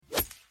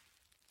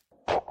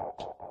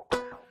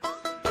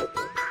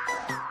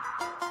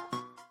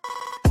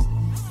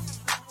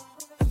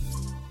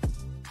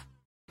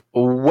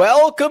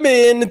Welcome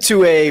in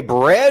to a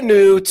brand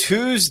new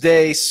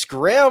Tuesday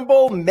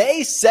Scramble,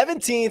 May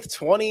 17th,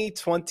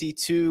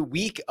 2022,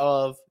 week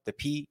of the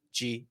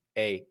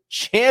PGA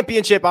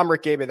Championship. I'm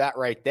Rick Gabin, that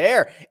right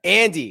there.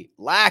 Andy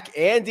Lack.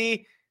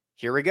 Andy,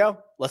 here we go.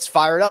 Let's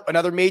fire it up.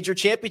 Another major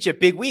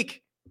championship, big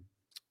week.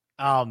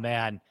 Oh,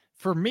 man.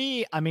 For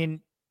me, I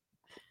mean,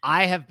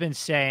 I have been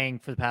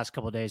saying for the past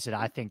couple of days that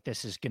I think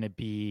this is going to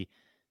be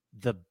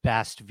the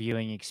best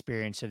viewing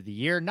experience of the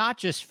year, not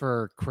just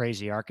for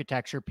crazy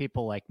architecture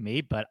people like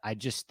me, but I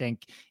just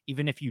think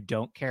even if you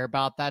don't care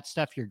about that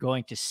stuff, you're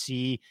going to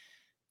see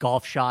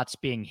golf shots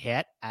being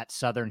hit at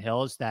Southern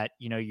Hills that,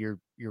 you know,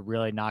 you're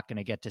really not going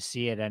to get to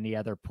see at any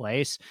other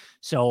place.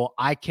 So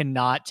I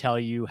cannot tell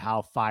you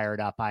how fired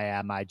up I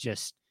am. I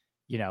just,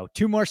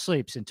 2 more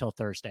sleeps until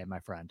Thursday, my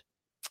friend.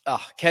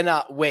 Oh,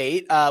 cannot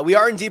wait. We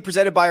are indeed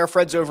presented by our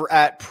friends over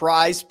at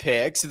Prize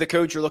Picks. The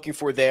code you're looking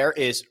for there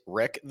is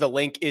Rick. The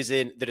link is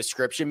in the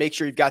description. Make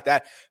sure you've got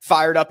that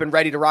fired up and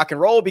ready to rock and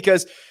roll,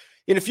 because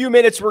in a few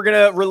minutes we're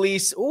going to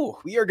release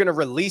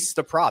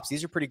the props.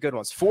 These are pretty good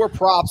ones. 4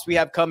 props we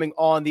have coming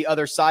on the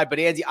other side. But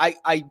Andy,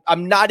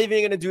 I'm not even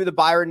going to do the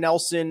Byron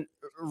Nelson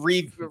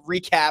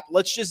recap.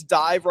 Let's just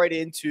dive right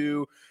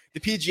into the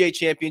PGA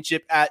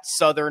Championship at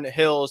Southern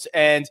Hills.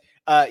 And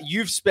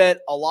you've spent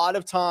a lot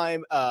of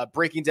time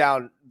breaking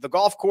down the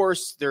golf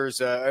course.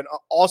 There's an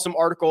awesome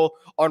article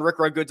on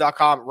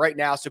rickrungood.com right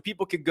now, so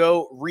people can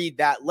go read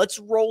that. Let's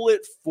roll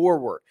it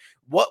forward.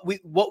 What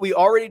we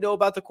already know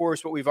about the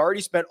course, what we've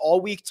already spent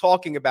all week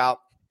talking about.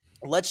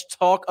 Let's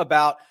talk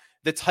about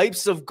the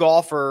types of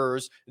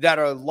golfers that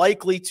are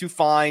likely to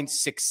find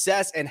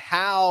success and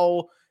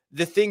how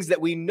the things that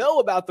we know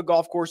about the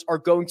golf course are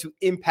going to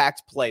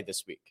impact play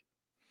this week.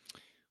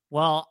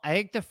 Well, I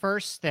think the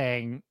first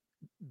thing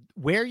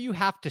where you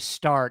have to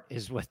start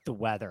is with the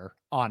weather,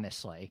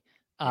 honestly.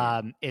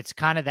 It's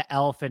kind of the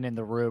elephant in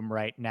the room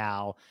right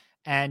now.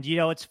 And,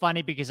 it's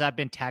funny because I've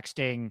been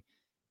texting,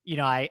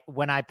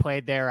 when I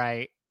played there,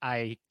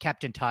 I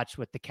kept in touch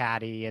with the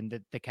caddy, and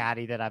the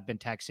caddy that I've been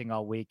texting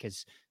all week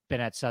has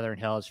been at Southern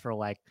Hills for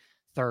like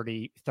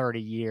 30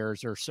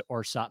 years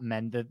or something.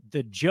 And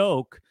the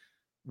joke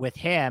with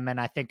him,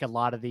 and I think a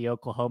lot of the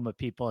Oklahoma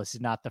people, this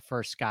is not the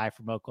first guy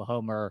from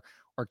Oklahoma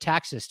or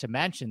Texas to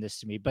mention this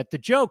to me, but the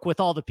joke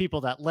with all the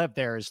people that live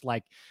there is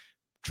like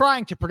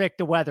trying to predict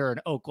the weather in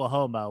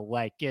Oklahoma,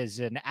 like is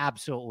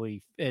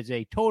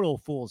a total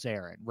fool's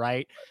errand,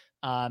 right?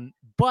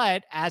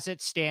 But as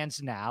it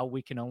stands now,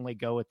 we can only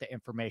go with the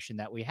information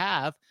that we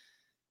have.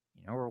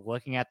 We're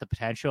looking at the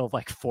potential of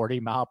like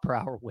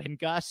 40-mile-per-hour wind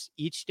gusts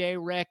each day,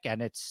 Rick,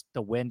 and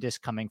the wind is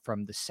coming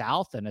from the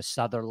south, and a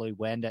southerly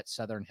wind at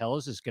Southern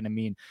Hills is going to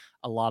mean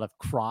a lot of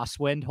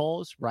crosswind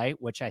holes, right?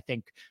 Which I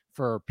think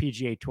for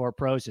PGA Tour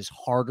pros is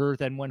harder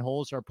than when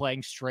holes are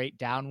playing straight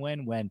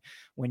downwind.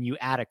 When you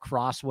add a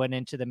crosswind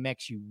into the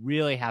mix, you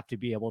really have to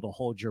be able to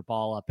hold your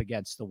ball up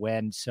against the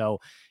wind. So,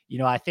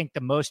 I think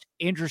the most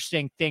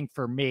interesting thing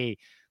for me,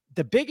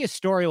 the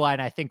biggest storyline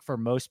I think for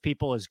most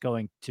people is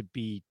going to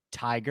be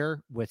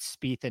Tiger with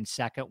Spieth in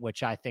second,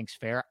 which I think's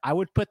fair. I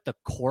would put the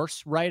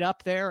course right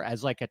up there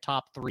as like a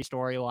top 3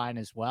 storyline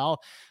as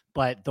well.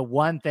 But the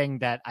one thing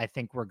that I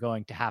think we're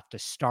going to have to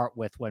start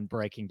with when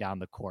breaking down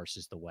the course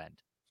is the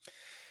wind.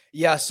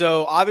 Yeah,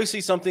 so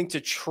obviously something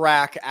to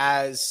track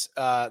as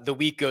the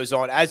week goes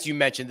on. As you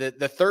mentioned,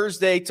 the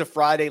Thursday to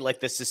Friday, like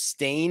the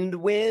sustained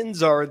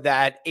winds are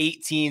that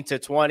 18 to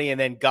 20, and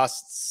then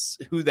gusts,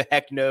 who the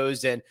heck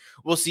knows? And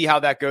we'll see how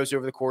that goes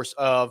over the course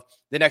of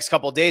the next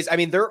couple of days. I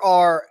mean, there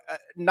are,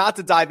 not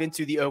to dive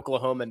into the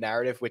Oklahoma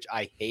narrative, which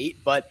I hate,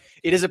 but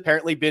it has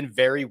apparently been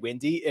very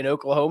windy in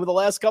Oklahoma the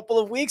last couple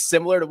of weeks,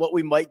 similar to what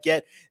we might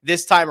get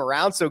this time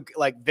around. So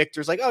like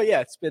Victor's like, oh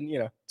yeah, it's been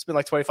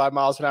like 25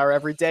 miles an hour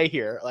every day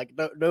here. Like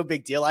no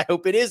big deal. I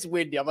hope it is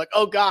windy. I'm like,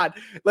 oh God,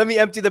 let me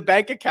empty the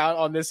bank account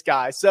on this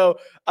guy. So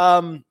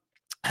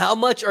how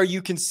much are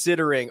you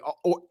considering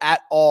or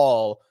at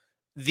all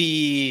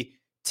the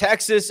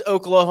Texas,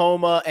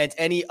 Oklahoma, and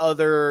any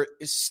other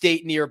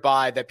state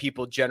nearby that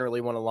people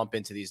generally want to lump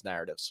into these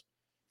narratives?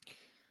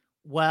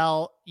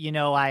 Well,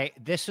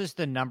 this was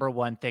the number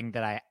one thing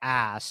that I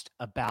asked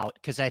about,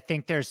 because I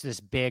think there's this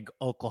big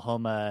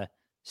Oklahoma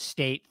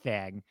state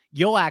thing.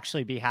 You'll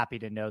actually be happy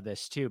to know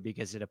this too,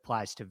 because it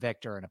applies to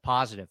Victor in a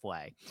positive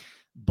way.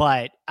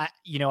 But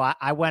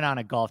I went on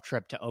a golf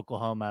trip to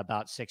Oklahoma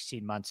about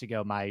 16 months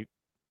ago. My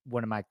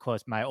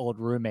old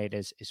roommate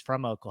is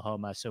from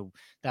Oklahoma. So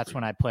that's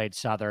when I played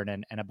Southern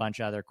and a bunch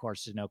of other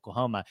courses in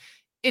Oklahoma.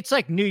 It's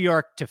like New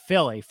York to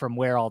Philly from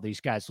where all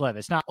these guys live.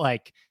 It's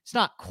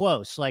not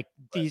close. Like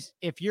these,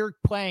 if you're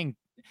playing,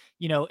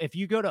 if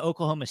you go to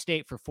Oklahoma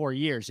State for 4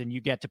 years and you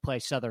get to play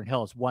Southern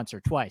Hills once or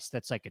twice,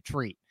 that's like a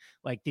treat.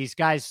 Like these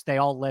guys, they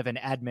all live in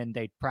Edmond.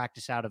 They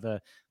practice out of a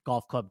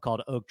golf club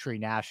called Oak Tree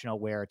National,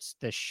 where it's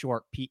this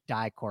short Pete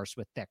Dye course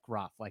with thick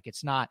rough. Like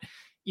it's not,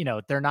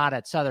 they're not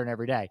at Southern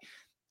every day.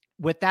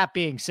 With that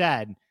being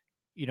said,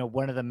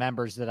 one of the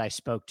members that I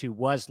spoke to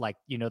was like,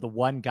 the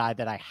one guy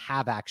that I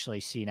have actually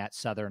seen at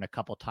Southern a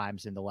couple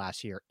times in the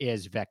last year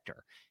is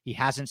Victor. He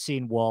hasn't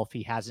seen Wolf.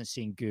 He hasn't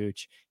seen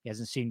Gooch. He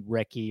hasn't seen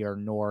Ricky or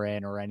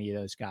Norin or any of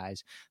those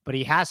guys, but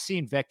he has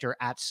seen Victor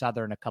at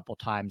Southern a couple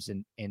times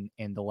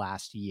in the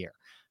last year.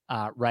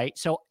 Right.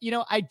 So,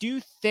 I do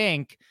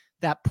think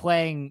that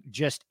playing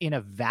just in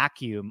a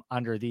vacuum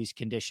under these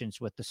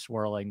conditions with the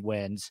swirling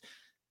winds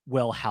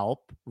will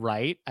help,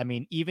 right? I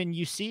mean, even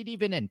you see it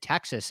even in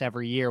Texas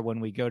every year when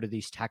we go to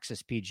these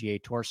Texas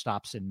PGA Tour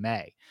stops in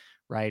May,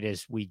 right?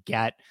 As we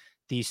get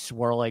these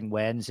swirling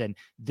winds. And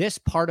this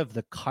part of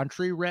the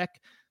country,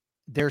 Rick,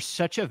 there's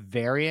such a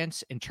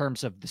variance in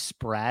terms of the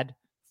spread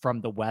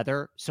from the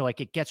weather. So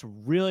like it gets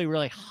really,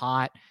 really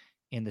hot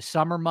in the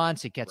summer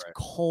months, it gets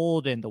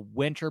cold in the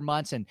winter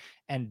months, and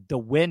the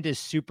wind is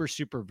super,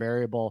 super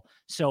variable.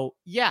 So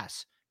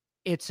yes,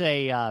 it's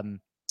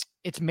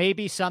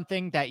maybe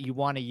something that you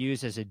want to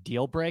use as a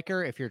deal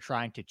breaker if you're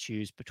trying to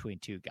choose between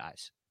two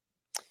guys.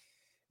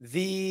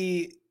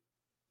 The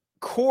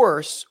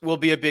course will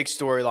be a big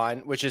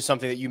storyline, which is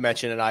something that you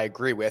mentioned and I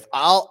agree with.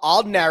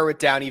 I'll narrow it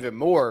down even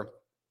more.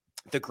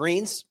 The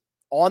greens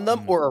on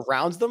them or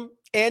around them,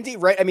 Andy,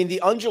 right? I mean,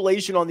 the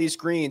undulation on these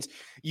greens,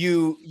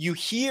 you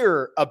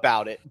hear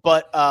about it,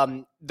 but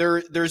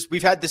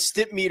we've had the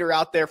stimp meter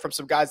out there from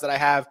some guys that I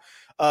have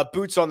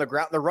boots on the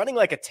ground. They're running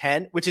like a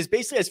 10, which is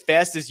basically as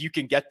fast as you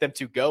can get them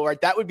to go, right?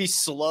 That would be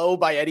slow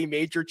by any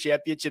major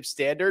championship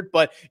standard,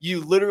 but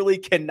you literally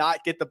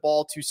cannot get the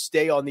ball to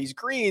stay on these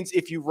greens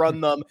if you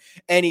run them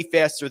any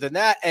faster than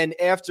that. And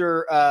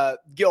after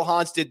Gil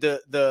Hanse did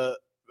the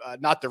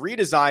not the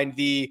redesign,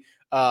 the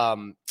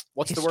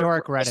what's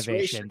historic the word?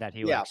 Renovation that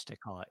he likes to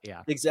call it.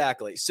 Yeah,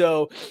 exactly.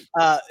 So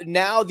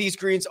now these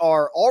greens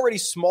are already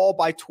small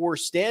by tour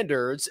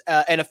standards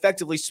and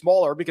effectively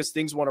smaller because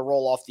things want to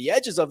roll off the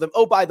edges of them.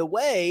 Oh, by the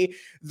way,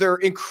 they're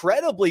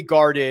incredibly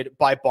guarded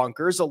by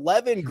bunkers.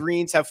 11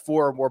 greens have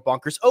 4 or more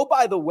bunkers. Oh,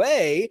 by the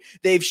way,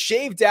 they've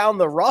shaved down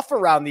the rough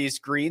around these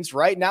greens.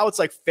 Right now it's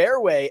like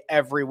fairway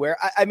everywhere.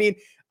 I mean,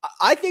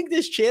 I think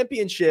this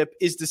championship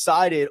is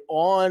decided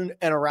on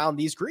and around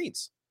these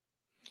greens.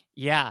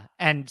 Yeah.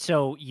 And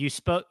so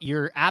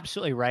you're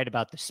absolutely right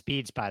about the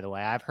speeds, by the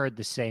way. I've heard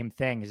the same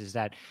thing is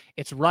that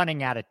it's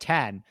running at a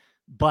 10,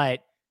 but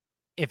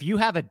if you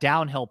have a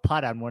downhill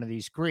putt on one of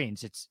these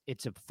greens,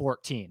 it's a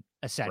 14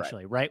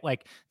 essentially, right?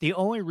 Like the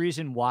only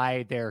reason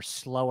why they're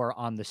slower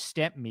on the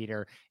stimp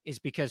meter is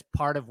because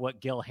part of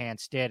what Gil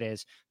Hanse did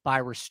is by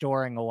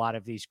restoring a lot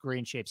of these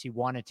green shapes, he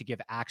wanted to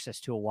give access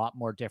to a lot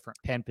more different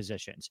pin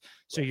positions.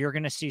 So you're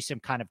going to see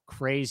some kind of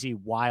crazy,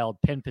 wild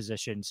pin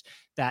positions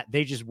that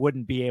they just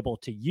wouldn't be able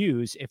to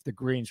use if the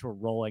greens were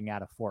rolling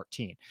at a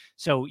 14.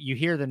 So you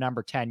hear the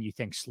number 10, you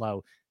think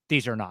slow.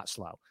 These are not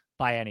slow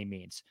by any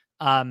means.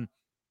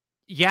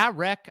 Yeah,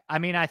 Rick. I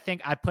mean, I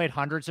think I played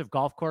hundreds of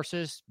golf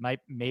courses.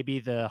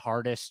 Maybe the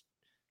hardest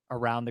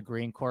around the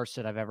green course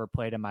that I've ever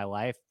played in my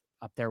life.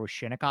 Up there with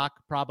Shinnecock,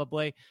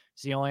 probably.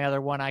 It's the only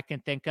other one I can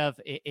think of.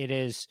 It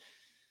is.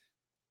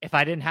 If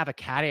I didn't have a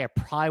caddy, I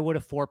probably would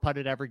have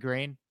 4-putted every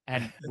green.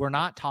 And we're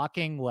not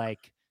talking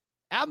like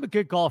I'm a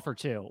good golfer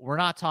too. We're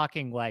not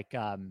talking like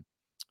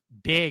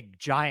big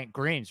giant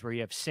greens where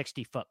you have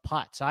 60-foot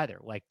putts either.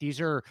 Like these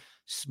are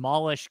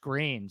smallish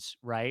greens,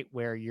 right?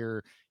 Where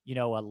you're,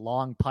 a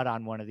long putt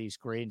on one of these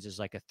greens is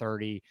like a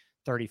 30,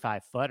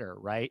 35 footer,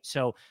 right?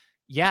 So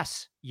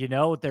yes,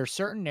 there's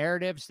certain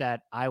narratives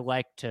that I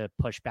like to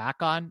push back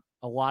on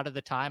a lot of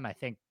the time. I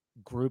think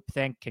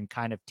groupthink can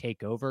kind of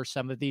take over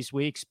some of these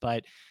weeks,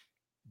 but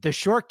the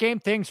short game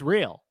thing's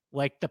real.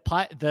 Like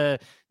the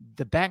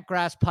bent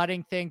grass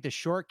putting thing, the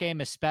short game,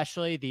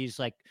 especially these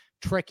like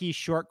tricky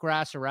short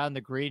grass around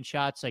the green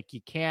shots. Like you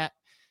can't,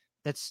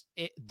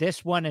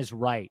 this one is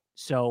right.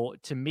 So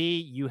to me,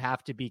 you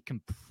have to be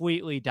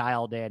completely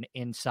dialed in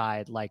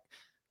inside like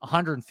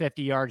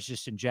 150 yards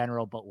just in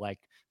general, but like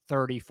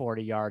 30,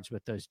 40 yards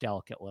with those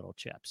delicate little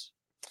chips.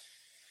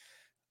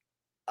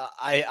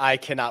 I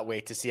cannot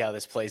wait to see how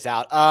this plays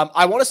out.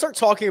 I want to start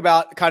talking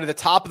about kind of the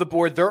top of the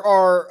board. There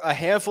are a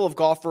handful of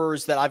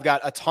golfers that I've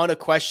got a ton of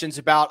questions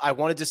about. I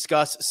want to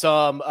discuss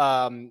some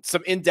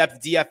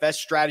in-depth DFS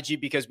strategy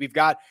because we've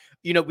got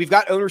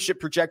ownership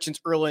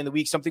projections early in the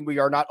week, something we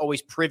are not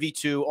always privy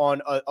to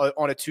on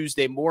a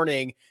Tuesday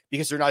morning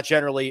because they're not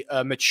generally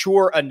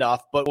mature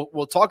enough. But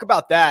we'll talk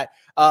about that.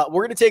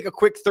 We're going to take a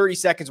quick 30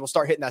 seconds. We'll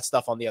start hitting that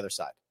stuff on the other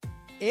side.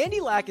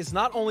 Andy Lack is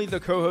not only the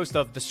co-host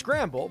of The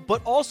Scramble,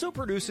 but also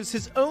produces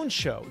his own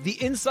show,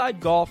 the Inside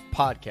Golf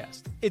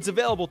Podcast. It's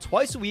available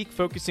twice a week,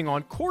 focusing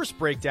on course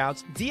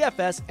breakdowns,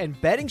 DFS, and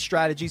betting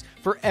strategies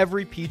for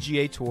every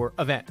PGA Tour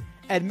event.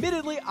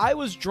 Admittedly, I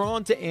was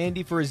drawn to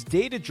Andy for his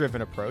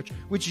data-driven approach,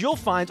 which you'll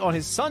find on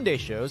his Sunday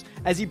shows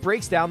as he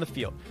breaks down the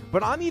field.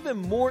 But I'm even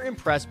more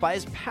impressed by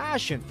his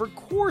passion for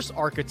course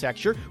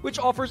architecture, which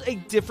offers a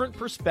different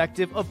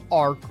perspective of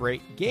our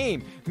great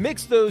game.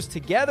 Mix those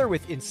together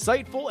with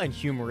insightful and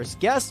humorous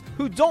guests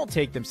who don't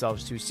take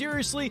themselves too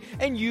seriously,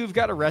 and you've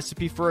got a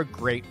recipe for a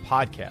great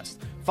podcast.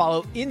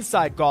 Follow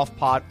Inside Golf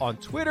Pod on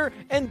Twitter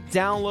and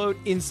download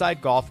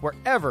Inside Golf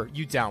wherever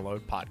you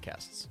download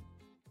podcasts.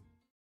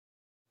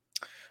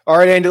 All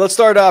right, Andy, let's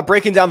start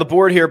breaking down the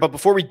board here. But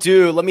before we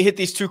do, let me hit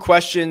these two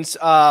questions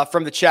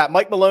from the chat.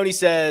 Mike Maloney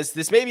says,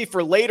 this may be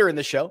for later in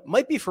the show.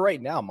 Might be for right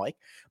now, Mike.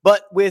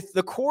 But with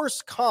the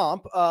course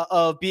comp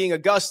of being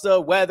Augusta,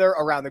 weather,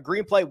 around the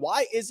green play,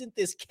 why isn't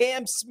this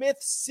Cam Smith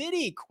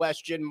City ?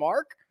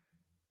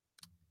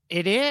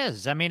 It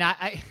is. I mean,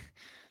 I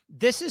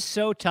this is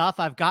so tough.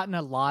 I've gotten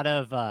a lot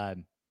of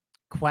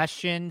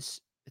questions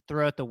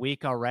throughout the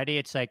week already.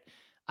 It's like,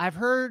 I've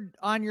heard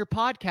on your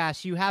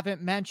podcast you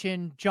haven't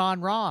mentioned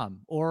Jon Rahm,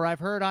 or I've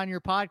heard on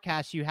your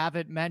podcast you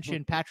haven't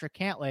mentioned Patrick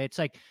Cantlay. It's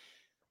like,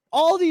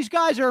 all these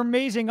guys are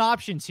amazing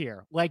options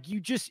here. Like,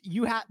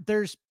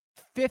 there's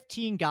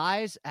 15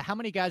 guys. How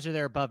many guys are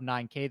there above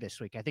 9K this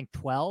week? I think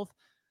 12.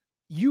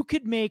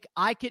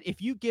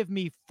 If you give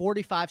me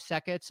 45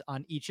 seconds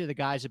on each of the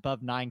guys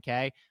above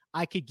 9K,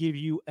 I could give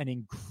you an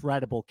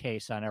incredible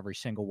case on every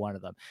single one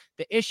of them.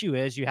 The issue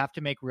is you have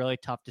to make really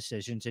tough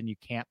decisions, and you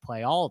can't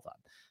play all of them.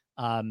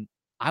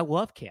 I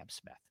love Cam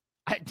Smith.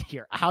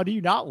 How do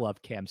you not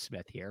love Cam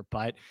Smith here?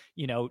 But,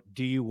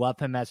 do you love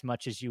him as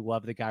much as you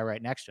love the guy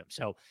right next to him?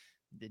 So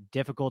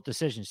difficult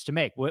decisions to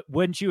make.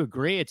 Wouldn't you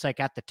agree? It's like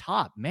at the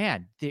top,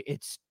 man,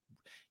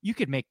 you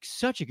could make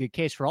such a good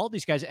case for all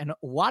these guys. And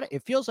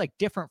it feels like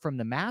different from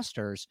the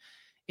Masters.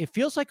 It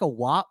feels like a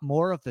lot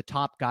more of the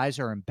top guys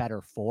are in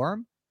better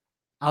form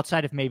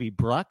outside of maybe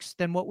Brooks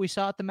than what we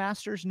saw at the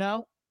Masters.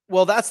 No.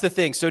 Well, that's the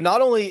thing. So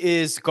not only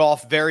is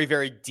golf very,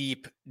 very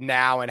deep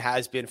now and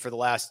has been for the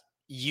last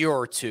year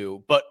or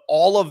two, but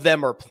all of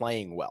them are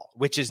playing well,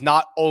 which is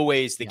not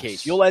always the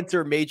case. You'll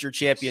enter major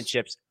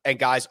championships and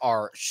guys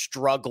are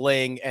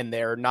struggling and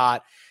they're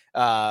not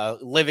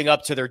living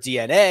up to their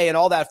DNA and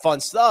all that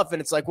fun stuff.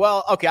 And it's like,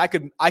 well, okay,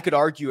 I could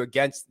argue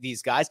against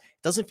these guys.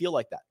 It doesn't feel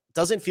like that. It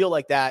doesn't feel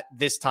like that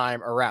this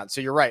time around.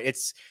 So you're right.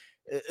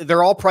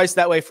 They're all priced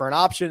that way for an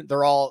option.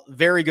 They're all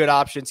very good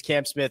options.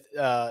 Cam Smith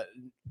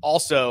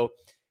also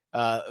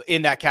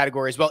in that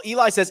category as well.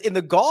 Eli says, in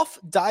the Golf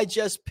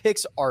Digest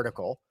Picks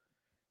article,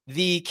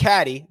 the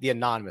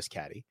anonymous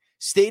caddy,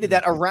 stated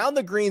that around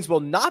the greens will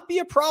not be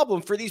a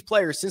problem for these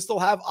players since they'll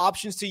have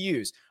options to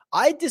use.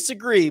 I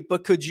disagree,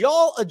 but could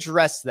y'all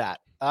address that?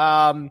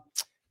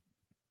 It's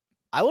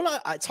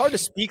hard to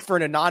speak for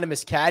an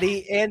anonymous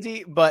caddy,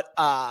 Andy, but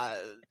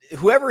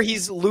whoever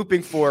he's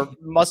looping for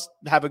must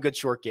have a good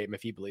short game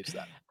if he believes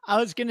that. I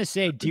was going to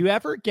say, do you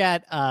ever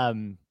get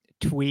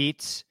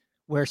tweets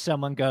where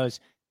someone goes,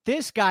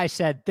 this guy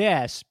said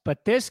this,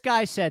 but this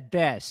guy said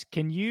this.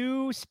 Can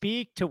you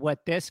speak to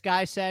what this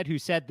guy said who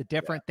said the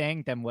different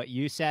thing than what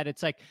you said?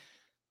 It's like,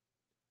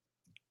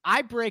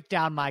 I break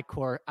down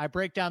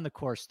the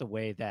course the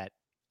way that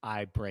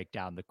I break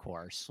down the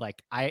course.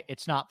 Like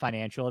it's not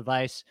financial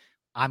advice.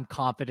 I'm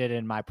confident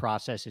in my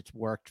process. It's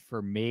worked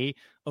for me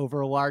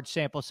over a large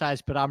sample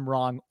size, but I'm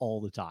wrong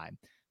all the time.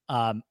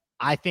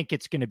 I think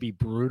it's going to be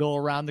brutal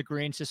around the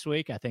greens this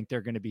week. I think there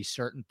are going to be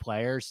certain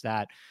players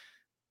that,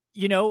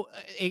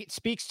 it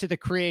speaks to the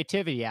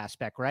creativity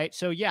aspect, right?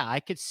 So yeah, I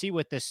could see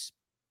what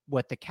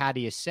the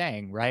caddy is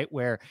saying, right?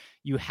 Where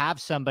you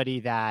have somebody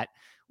that,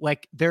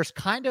 like, there's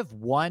kind of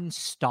one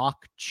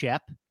stock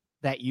chip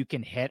that you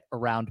can hit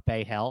around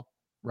Bay Hill,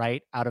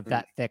 right? Out of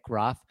that thick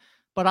rough.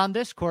 But on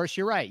this course,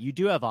 you're right. You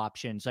do have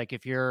options. Like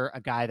if you're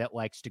a guy that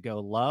likes to go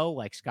low,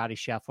 like Scotty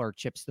Scheffler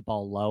chips the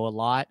ball low a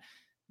lot,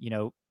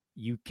 you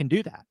can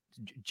do that.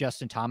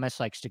 Justin Thomas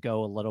likes to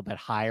go a little bit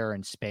higher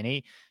and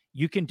spinny.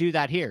 You can do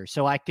that here.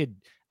 So I could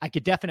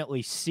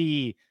definitely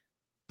see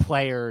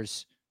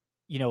players,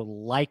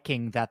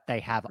 liking that they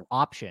have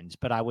options,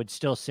 but I would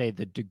still say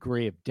the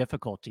degree of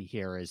difficulty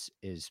here is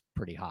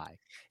pretty high.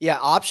 Yeah.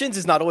 Options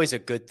is not always a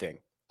good thing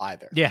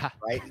either. Yeah.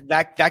 Right.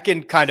 That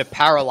can kind of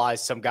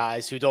paralyze some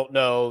guys who don't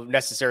know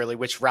necessarily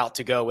which route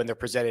to go when they're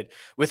presented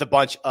with a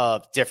bunch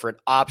of different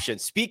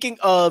options. Speaking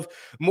of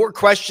more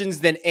questions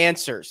than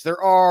answers,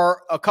 there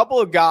are a couple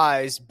of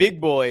guys,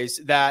 big boys,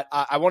 that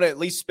I want to at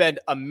least spend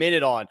a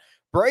minute on.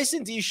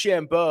 Bryson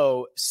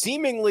DeChambeau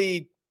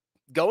seemingly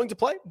going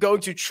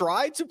to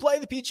try to play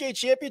the PGA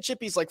Championship.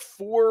 He's like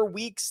 4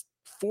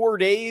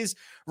 days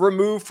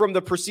removed from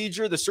the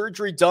procedure, the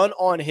surgery done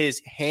on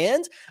his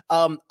hand.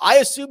 I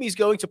assume he's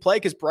going to play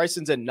because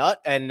Bryson's a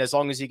nut, and as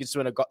long as he can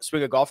swing a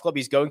golf club,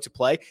 he's going to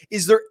play.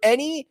 Is there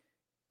any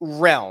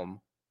realm,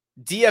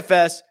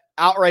 DFS,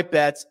 outright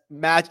bets,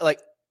 match,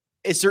 like,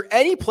 is there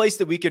any place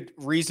that we could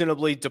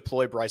reasonably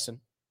deploy Bryson?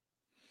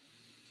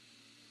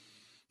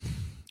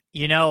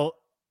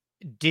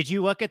 Did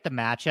you look at the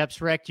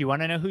matchups, Rick? Do you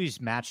want to know who he's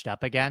matched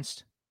up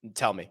against?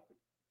 Tell me.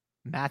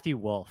 Matthew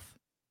Wolff.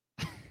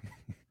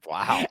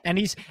 Wow. And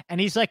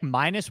he's like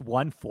minus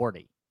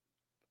 140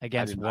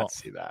 against Wolff. I did not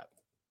see that.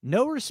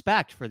 No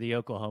respect for the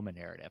Oklahoma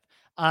narrative.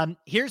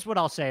 Here's what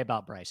I'll say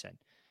about Bryson.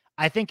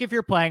 I think if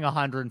you're playing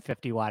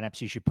 150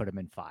 lineups, you should put him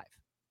in 5.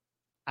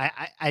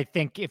 I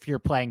think if you're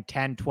playing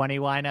 10, 20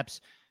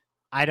 lineups,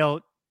 I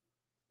don't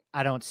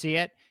see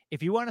it.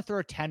 If you want to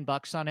throw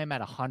 $10 on him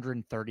at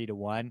 130 to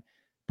 1,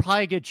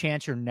 probably a good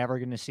chance you're never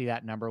going to see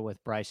that number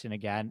with Bryson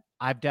again.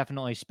 I've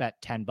definitely spent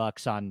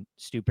 $10 on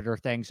stupider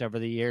things over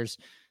the years.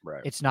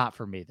 Right. It's not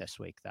for me this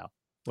week, though.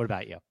 What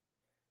about you?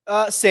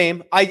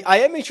 Same. I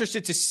am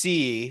interested to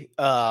see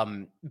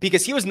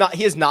because he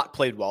has not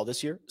played well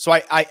this year. So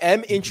I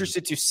am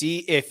interested to see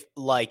if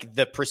like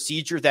the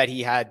procedure that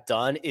he had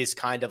done is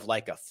kind of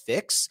like a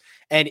fix,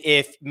 and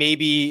if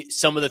maybe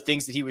some of the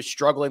things that he was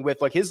struggling with,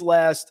 like his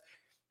last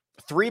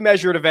 3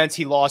 measured events,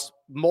 he lost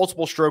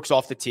multiple strokes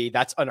off the tee.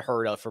 That's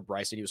unheard of for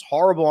Bryson. He was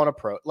horrible on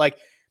approach. Like,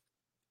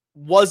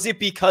 was it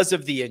because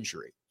of the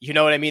injury? You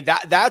know what I mean?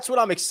 That's what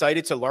I'm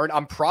excited to learn.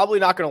 I'm probably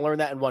not going to learn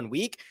that in 1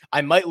 week.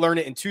 I might learn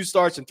it in 2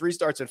 starts and 3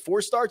 starts and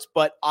 4 starts,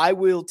 but I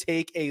will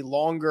take a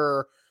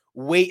longer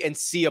wait and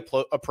see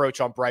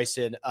approach on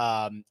Bryson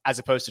as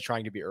opposed to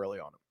trying to be early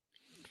on him.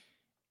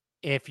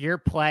 If you're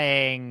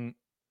playing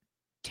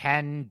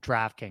 10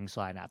 DraftKings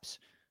lineups,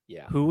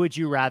 yeah, who would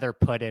you rather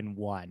put in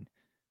one?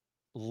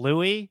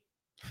 Louis,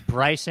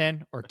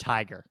 Bryson, or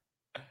Tiger?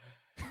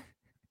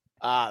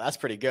 That's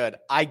pretty good.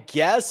 I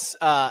guess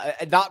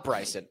not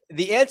Bryson.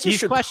 The answer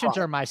These questions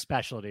are my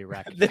specialty,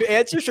 Rick. The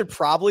answer should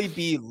probably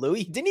be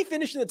Louis. Didn't he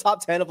finish in the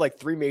top 10 of like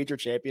 3 major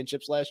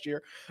championships last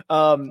year?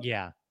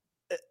 Yeah.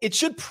 It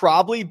should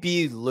probably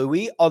be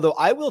Louis, although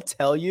I will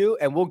tell you,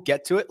 and we'll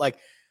get to it, like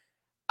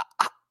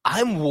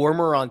I'm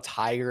warmer on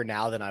Tiger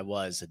now than I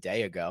was a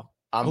day ago.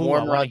 I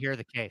want to hear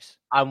the case.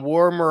 I'm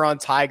warmer on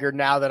Tiger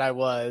now than I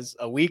was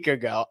a week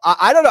ago.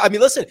 I don't know. I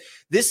mean, listen,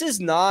 this is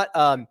not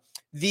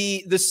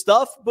the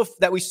stuff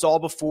that we saw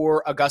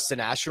before Augusta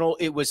National.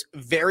 It was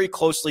very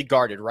closely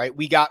guarded, right?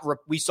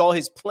 We saw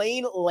his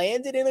plane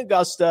landed in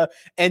Augusta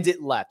and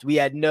it left. We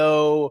had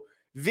no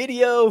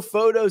video,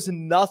 photos,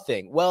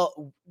 nothing.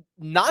 Well,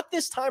 not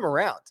this time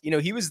around. You know,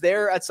 he was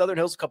there at Southern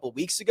Hills a couple of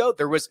weeks ago.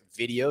 There was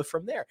video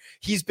from there.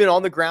 He's been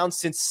on the ground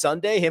since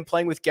Sunday, him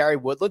playing with Gary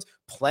Woodland.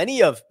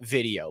 Plenty of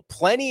video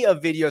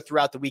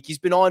throughout the week. He's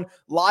been on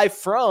live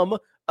from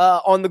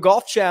on the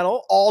Golf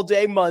Channel all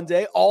day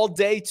Monday, all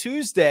day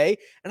Tuesday.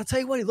 And I'll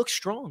tell you what, he looks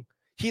strong.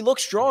 He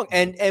looks strong.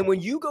 And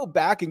when you go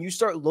back and you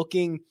start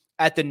looking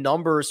at the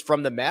numbers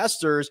from the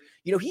Masters,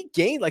 you know, he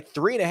gained like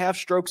 3.5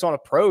 strokes on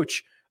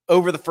approach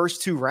over the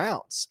first 2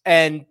 rounds,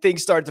 and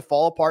things started to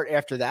fall apart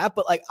after that.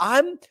 But like,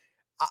 I'm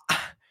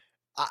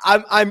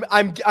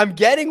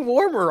getting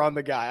warmer on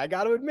the guy. I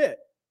got to admit.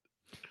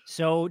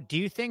 So do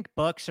you think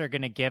books are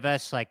going to give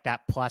us like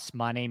that plus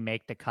money,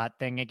 make the cut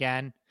thing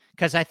again?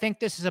 Because I think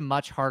this is a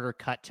much harder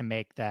cut to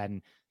make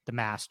than the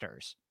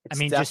Masters. I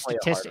mean, just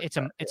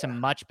it's a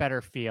much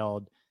better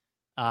field.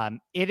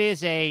 It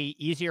is a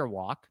easier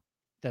walk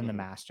than the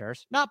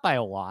Masters, not by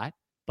a lot,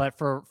 but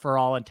for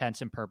all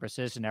intents and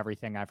purposes and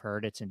everything I've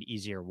heard, it's an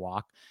easier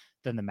walk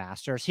than the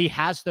Masters. He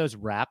has those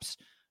reps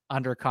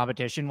under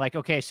competition. Like,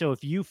 okay, so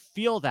if you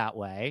feel that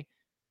way,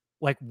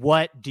 like,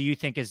 what do you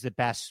think is the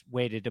best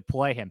way to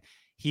deploy him?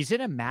 He's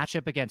in a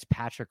matchup against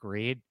Patrick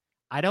Reed.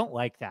 I don't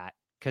like that,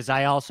 because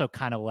I also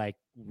kind of like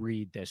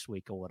Reed this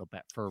week a little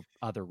bit for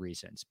other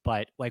reasons.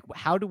 But like,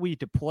 how do we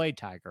deploy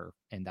Tiger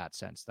in that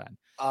sense then?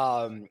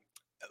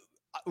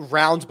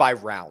 Round by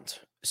round.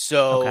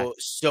 So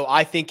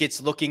I think it's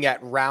looking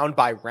at round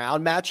by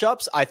round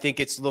matchups. I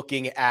think it's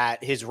looking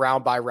at his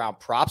round by round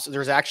props.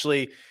 There's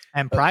actually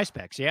Prize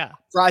Picks. Yeah.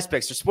 Prize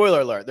Picks. So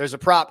spoiler alert, there's a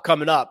prop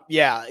coming up.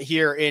 Yeah.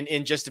 Here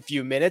in just a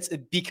few minutes,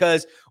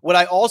 because what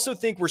I also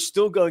think we're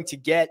still going to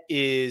get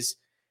is,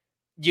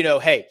 you know,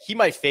 hey, he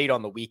might fade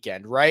on the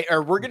weekend, right?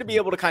 Or we're going to be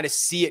able to kind of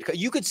see it.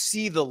 You could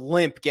see the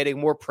limp getting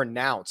more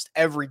pronounced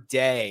every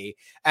day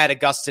at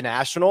Augusta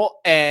National.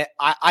 And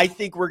I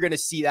think we're going to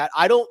see that.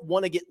 I don't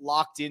want to get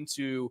locked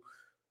into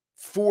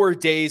 4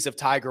 days of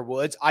Tiger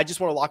Woods. I just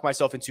want to lock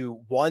myself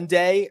into 1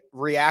 day,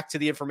 react to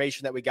the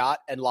information that we got,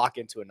 and lock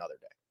into another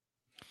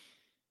day.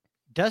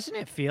 Doesn't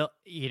it feel,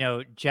 you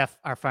know,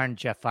 our friend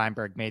Jeff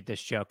Feinberg made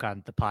this joke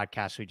on the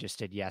podcast we just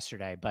did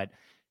yesterday, but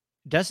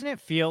doesn't it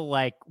feel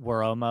like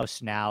we're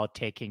almost now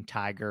taking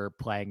Tiger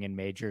playing in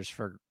majors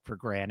for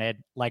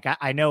granted? Like,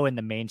 I know in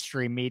the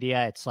mainstream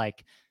media, it's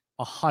like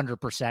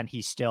 100%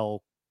 he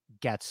still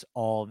gets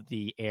all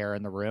the air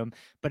in the room,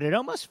 but it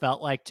almost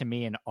felt like to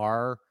me in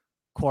our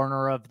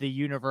corner of the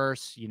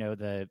universe, you know,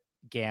 the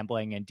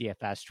gambling and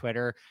DFS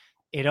Twitter,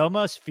 it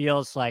almost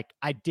feels like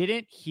I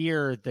didn't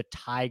hear the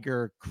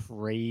Tiger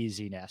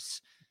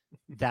craziness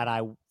that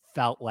I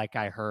felt like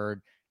I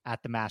heard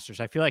at the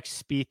Masters. I feel like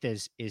Spieth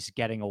is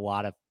getting a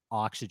lot of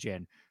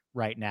oxygen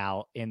right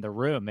now in the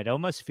room. It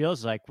almost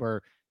feels like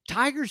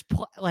Tiger's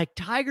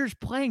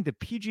playing the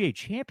PGA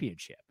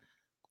Championship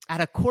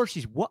at a course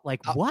he's what?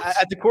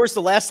 At the course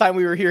the last time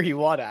we were here he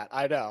won at.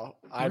 I know.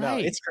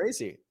 Right. It's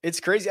crazy.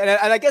 And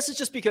I guess it's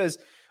just because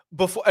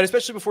before, and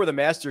especially before the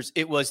Masters,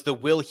 it was the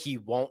will he,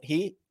 won't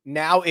he.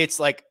 Now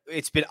it's like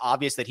it's been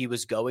obvious that he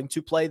was going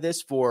to play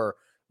this for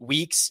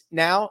weeks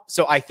now.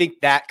 So I think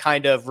that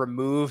kind of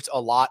removed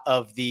a lot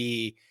of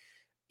the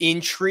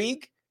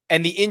intrigue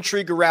and the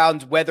intrigue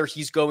around whether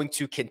he's going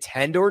to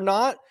contend or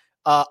not.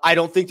 I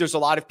don't think there's a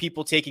lot of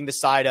people taking the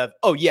side of,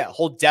 oh yeah,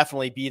 he'll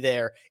definitely be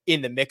there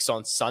in the mix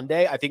on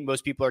Sunday. I think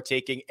most people are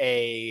taking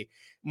a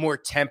more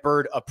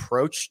tempered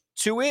approach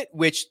to it,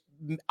 which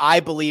I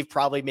believe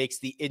probably makes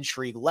the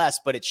intrigue less,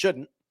 but it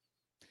shouldn't.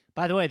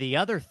 By the way, the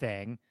other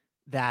thing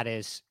that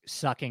is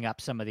sucking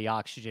up some of the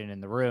oxygen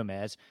in the room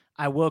is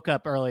I woke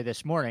up early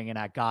this morning and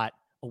I got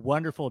a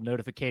wonderful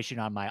notification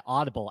on my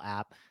Audible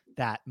app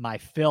that my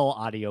Phil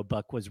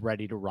audiobook was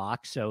ready to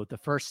rock. So the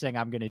first thing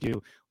I'm going to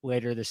do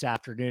later this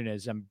afternoon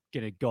is I'm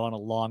going to go on a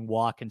long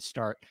walk and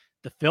start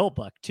the Phil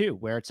book too,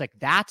 where it's like,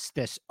 that's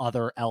this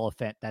other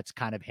elephant that's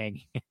kind of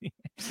hanging,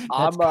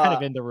 that's kind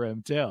of in the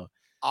room too.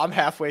 I'm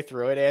halfway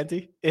through it,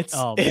 Andy. It's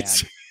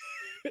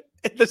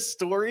the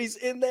stories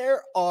in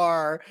there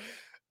are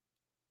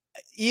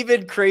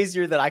even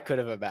crazier than I could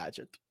have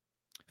imagined.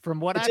 From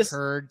what I've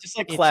heard, just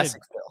like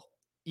classic Phil.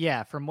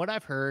 Yeah, from what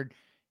I've heard,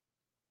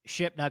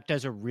 Shipnuck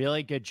does a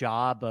really good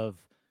job of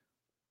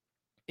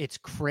its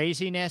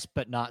craziness,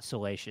 but not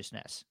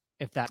salaciousness,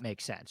 if that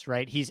makes sense,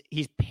 right? He's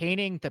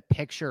painting the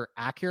picture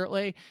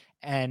accurately,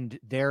 and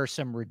there are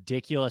some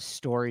ridiculous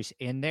stories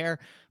in there,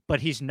 but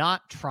he's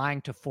not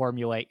trying to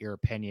formulate your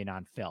opinion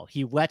on Phil.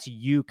 He lets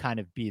you kind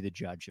of be the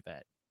judge of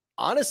it.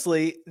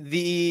 Honestly,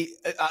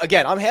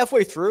 again, I'm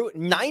halfway through.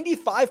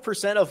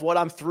 95% of what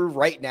I'm through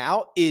right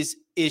now is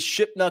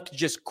Shipnuck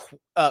just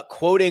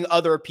quoting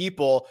other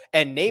people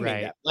and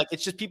naming them. Like,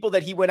 it's just people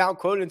that he went out and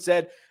quoted and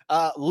said,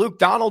 Luke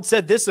Donald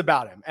said this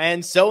about him,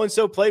 and so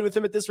played with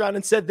him at this round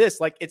and said this.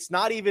 Like, it's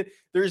not even,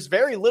 there's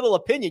very little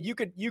opinion. You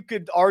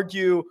could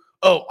argue,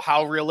 oh,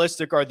 how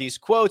realistic are these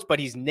quotes? But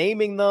he's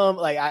naming them.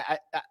 Like, I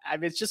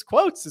mean, it's just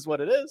quotes is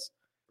what it is.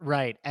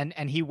 Right. And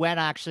he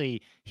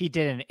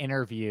did an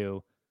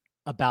interview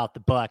about the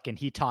book, and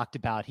he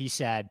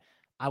said,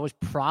 I was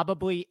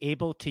probably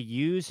able to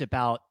use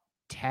about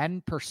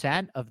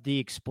 10% of the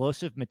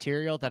explosive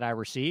material that I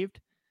received.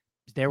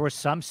 There was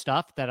some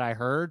stuff that I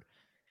heard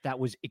that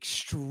was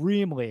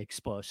extremely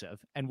explosive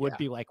and would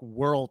be like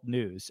world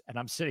news. And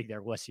I'm sitting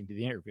there listening to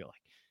the interview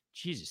like,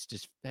 Jesus,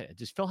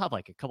 does Phil have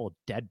like a couple of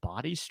dead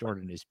bodies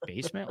stored in his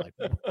basement?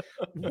 Like,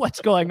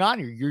 what's going on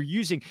here? You're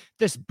using,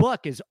 this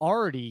book is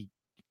already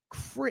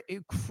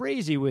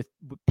crazy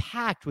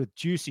packed with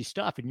juicy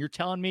stuff, and you're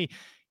telling me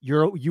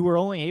you were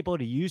only able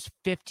to use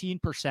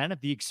 15%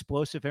 of the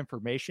explosive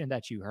information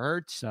that you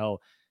heard. So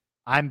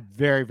I'm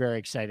very, very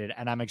excited,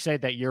 and I'm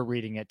excited that you're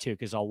reading it too,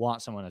 because I'll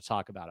want someone to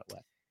talk about it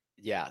with.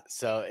 Yeah,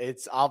 so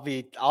I'll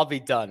be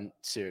done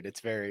soon. It's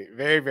very,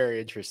 very,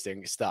 very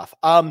interesting stuff.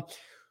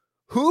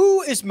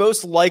 Who is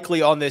most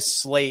likely on this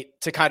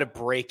slate to kind of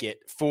break it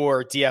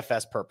for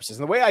DFS purposes?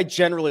 And the way I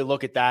generally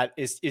look at that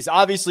is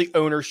obviously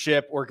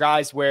ownership, or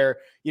guys where,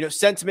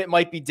 sentiment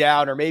might be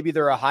down, or maybe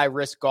they're a high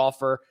risk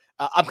golfer.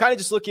 I'm kind of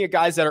just looking at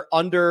guys that are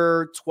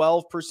under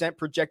 12%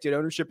 projected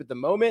ownership at the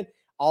moment.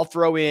 I'll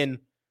throw in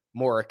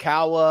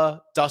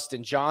Morikawa,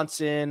 Dustin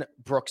Johnson,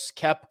 Brooks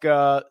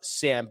Koepka,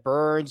 Sam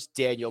Burns,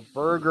 Daniel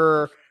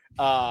Berger.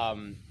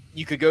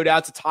 You could go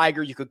down to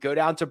Tiger. You could go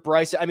down to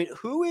Bryson. I mean,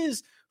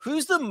 who's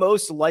the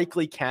most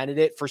likely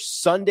candidate for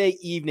Sunday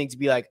evening to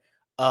be like,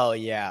 oh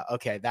yeah,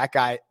 okay, that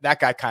guy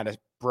kind of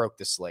broke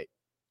the slate?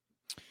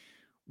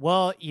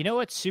 Well,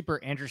 what's super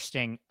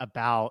interesting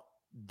about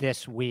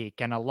this week,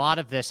 and a lot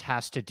of this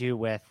has to do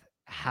with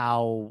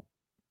how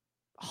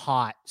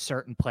hot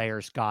certain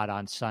players got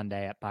on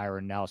Sunday at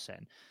Byron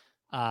Nelson.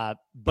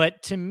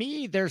 But to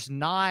me, there's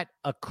not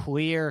a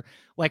clear,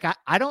 like,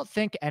 I don't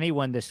think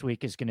anyone this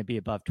week is going to be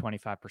above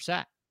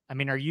 25%. I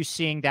mean, are you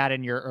seeing that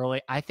in your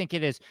early? I think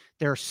it is.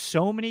 There are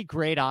so many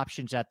great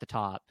options at the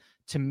top.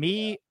 To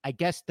me, I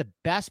guess the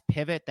best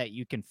pivot that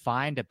you can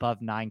find above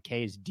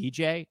 9K is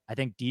DJ. I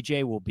think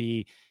DJ will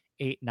be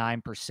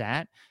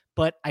 8-9%,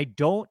 but I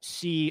don't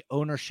see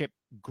ownership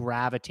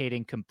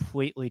gravitating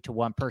completely to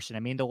one person. I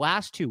mean, the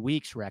last 2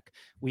 weeks, Rick,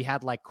 we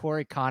had like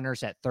Corey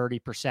Connors at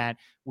 30%.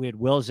 We had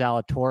Will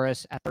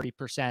Zalatoris at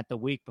 30%. The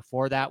week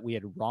before that, we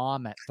had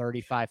Rahm at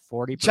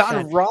 35-40%.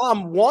 Jon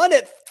Rahm won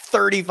at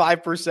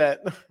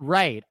 35%.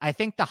 Right. I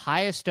think the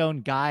highest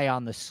owned guy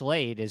on the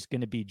slate is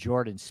going to be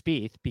Jordan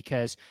Spieth,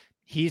 because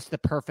he's the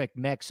perfect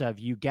mix of,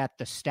 you get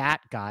the stat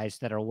guys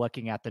that are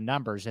looking at the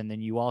numbers, and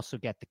then you also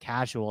get the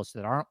casuals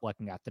that aren't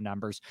looking at the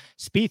numbers.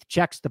 Spieth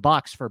checks the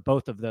box for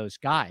both of those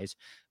guys,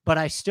 but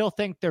I still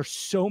think there's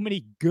so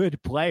many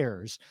good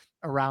players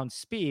around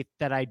Spieth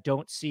that I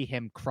don't see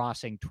him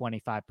crossing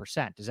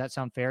 25%. Does that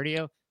sound fair to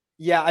you?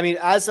 Yeah, I mean,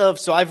 so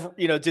I've,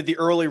 did the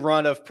early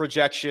run of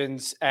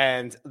projections,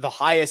 and the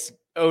highest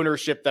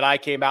ownership that I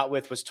came out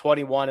with was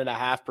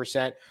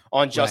 21.5%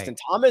 on Justin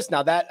Thomas.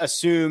 Now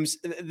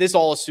this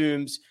all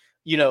assumes,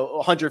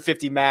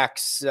 150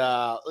 max,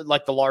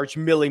 like the large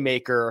Millie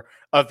Maker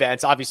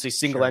events, obviously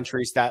single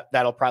entries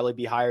that'll probably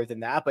be higher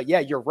than that. But yeah,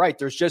 you're right.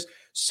 There's just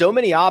so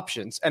many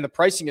options, and the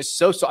pricing is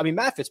so, I mean,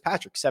 Matt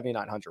Fitzpatrick,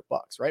 $7,900,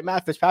 right?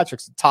 Matt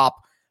Fitzpatrick's the top,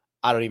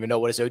 I don't even know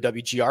what his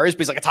OWGR is, but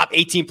he's like a top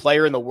 18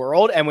 player in the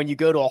world. And when you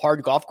go to a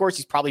hard golf course,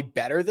 he's probably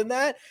better than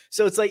that.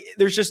 So it's like,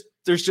 there's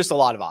just a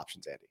lot of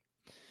options, Andy.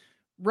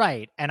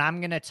 Right. And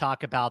I'm going to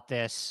talk about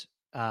this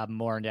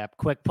more in depth.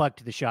 Quick plug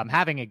to the show. I'm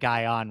having a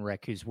guy on,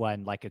 Rick, who's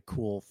won like a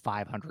cool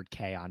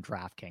 500K on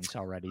DraftKings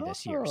already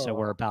this year. So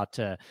we're about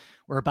to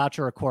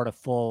record a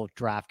full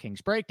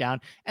DraftKings breakdown.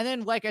 And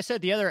then, like I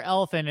said, the other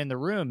elephant in the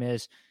room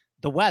is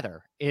the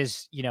weather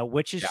is,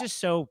 which is just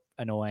so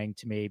annoying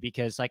to me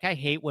because like, I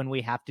hate when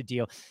we have to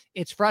deal.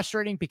 It's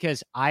frustrating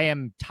because I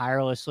am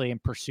tirelessly in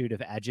pursuit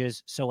of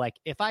edges. So like,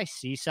 if I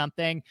see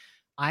something,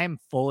 I am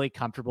fully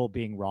comfortable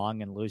being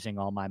wrong and losing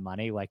all my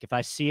money. Like if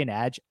I see an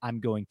edge,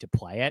 I'm going to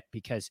play it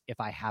because if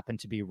I happen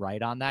to be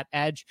right on that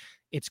edge,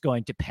 it's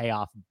going to pay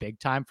off big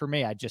time for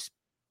me.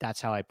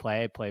 That's how I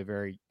play. I play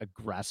very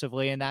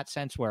aggressively in that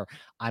sense where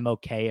I'm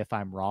okay if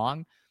I'm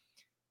wrong,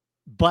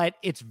 but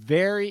it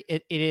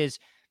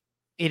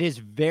is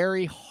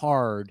very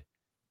hard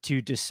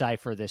to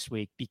decipher this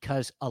week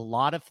because a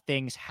lot of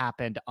things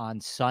happened on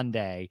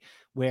Sunday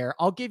where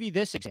I'll give you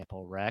this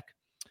example, Rick.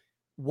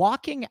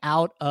 Walking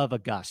out of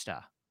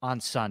Augusta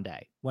on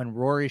Sunday when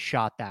Rory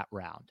shot that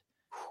round.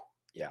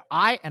 Yeah.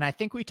 I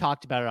think we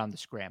talked about it on the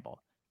scramble.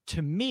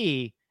 To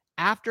me,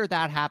 after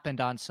that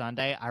happened on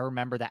Sunday, I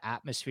remember the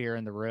atmosphere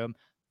in the room.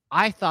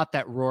 I thought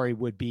that Rory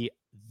would be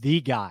the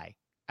guy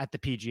at the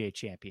PGA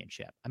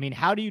Championship. I mean,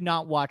 how do you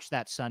not watch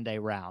that Sunday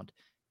round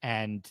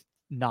and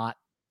not,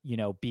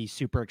 be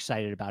super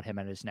excited about him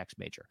at his next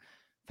major?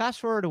 Fast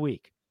forward a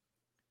week.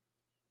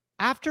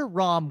 After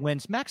Rahm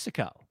wins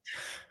Mexico,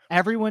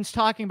 everyone's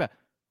talking about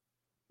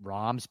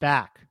Rahm's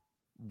back.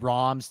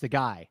 Rahm's the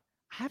guy.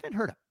 I haven't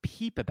heard a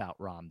peep about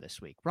Rahm this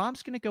week.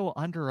 Rahm's going to go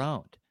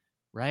under-owned,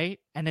 right?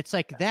 And it's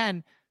like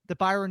then the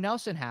Byron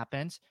Nelson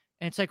happens,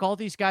 and it's like all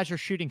these guys are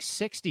shooting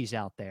 60s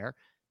out there.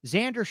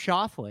 Xander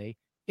Schauffele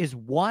is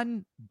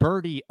one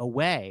birdie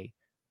away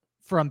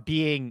from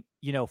being,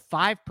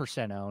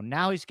 5% owned.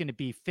 Now he's going to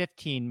be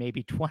 15,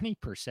 maybe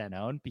 20%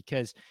 owned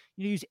because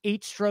he's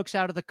 8 strokes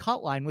out of the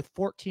cut line with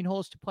 14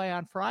 holes to play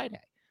on Friday,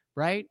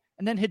 right?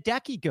 And then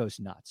Hideki goes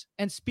nuts,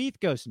 and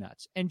Spieth goes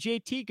nuts, and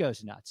JT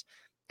goes nuts.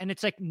 And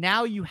it's like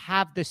now you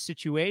have this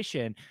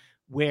situation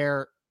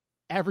where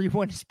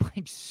everyone is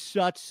playing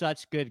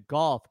such good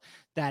golf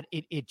that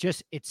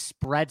it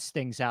spreads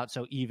things out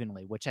so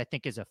evenly, which I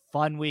think is a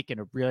fun week and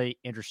a really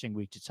interesting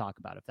week to talk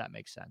about, if that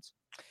makes sense.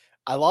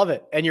 I love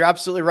it. And you're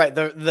absolutely right.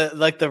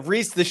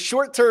 The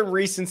short-term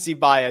recency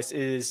bias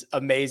is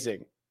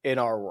amazing in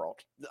our world.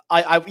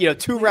 I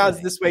 2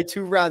 rounds this way,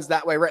 2 rounds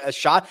that way, right? A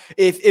shot.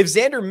 If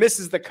Xander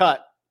misses the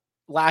cut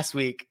last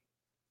week,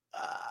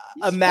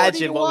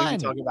 imagine what we've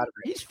been talking about.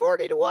 He's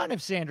 40-1 if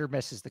Xander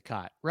misses the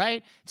cut,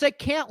 right? It's like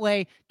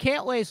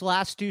Cantlay's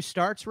last 2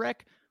 starts,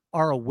 Rick,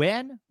 are a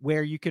win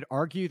where you could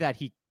argue that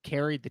he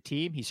carried the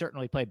team. He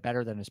certainly played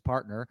better than his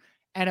partner,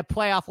 and a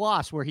playoff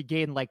loss where he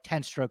gained like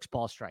 10 strokes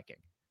ball striking.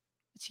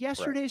 It's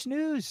yesterday's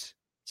news.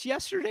 It's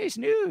yesterday's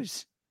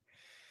news.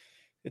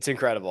 It's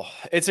incredible.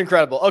 It's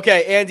incredible.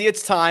 Okay, Andy,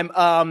 it's time.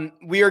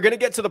 We are going to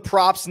get to the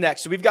props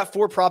next. So we've got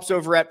 4 props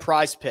over at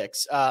Prize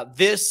Picks.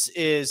 This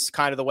is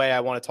kind of the way I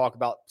want to talk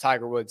about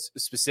Tiger Woods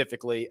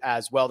specifically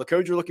as well. The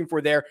code you're looking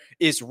for there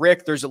is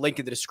Rick. There's a link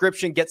in the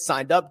description. Get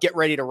signed up. Get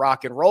ready to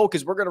rock and roll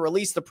because we're going to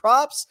release the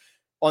props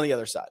on the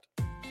other side.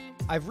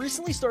 I've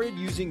recently started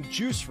using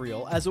Juice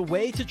Reel as a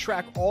way to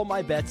track all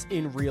my bets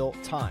in real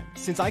time.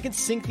 Since I can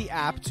sync the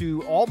app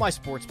to all my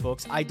sports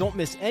books, I don't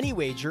miss any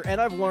wager, and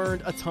I've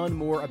learned a ton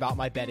more about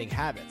my betting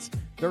habits.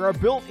 There are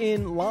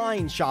built-in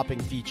line shopping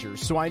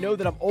features, so I know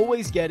that I'm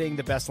always getting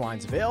the best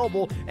lines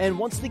available, and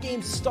once the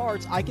game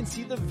starts, I can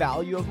see the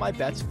value of my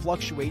bets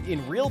fluctuate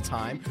in real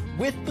time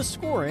with the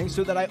scoring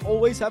so that I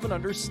always have an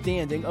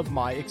understanding of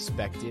my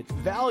expected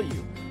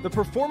value. The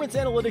performance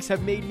analytics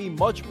have made me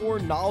much more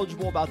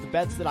knowledgeable about the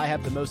bets that I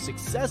have the most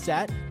success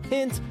at,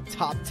 hint,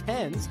 top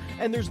 10s,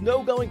 and there's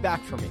no going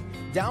back for me.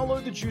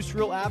 Download the Juice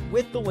Reel app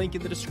with the link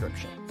in the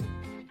description.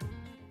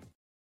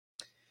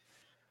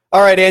 All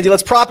right, Andy,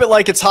 let's prop it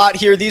like it's hot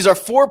here. These are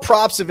 4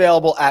 props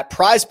available at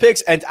Prize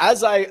Picks, and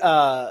as I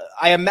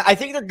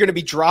think they're going to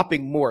be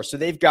dropping more. So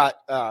they've got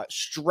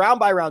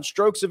round by round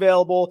strokes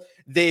available.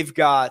 They've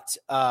got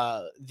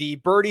the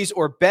birdies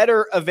or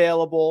better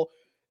available.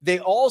 They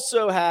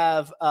also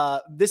have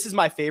this is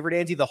my favorite,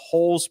 Andy, the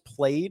holes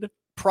played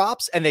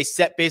props, and they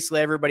set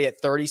basically everybody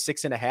at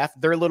 36.5.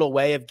 Their little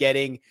way of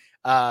getting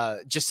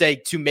just say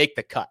to make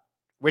the cut,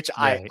 which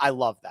right. I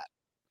love that.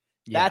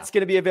 Yeah. That's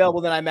going to be available.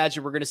 Then I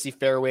imagine we're going to see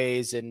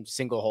fairways and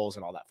single holes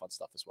and all that fun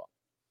stuff as well.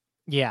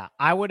 Yeah,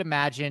 I would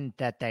imagine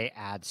that they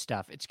add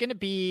stuff. It's going to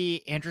be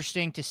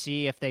interesting to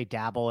see if they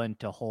dabble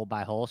into hole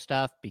by hole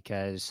stuff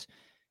because,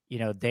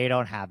 they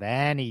don't have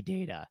any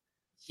data.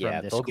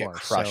 Yeah, they'll get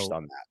crushed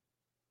on that.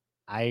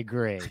 I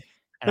agree.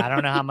 And I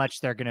don't know how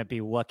much they're going to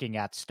be looking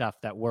at stuff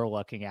that we're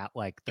looking at,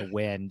 like the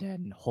wind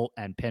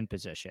and pin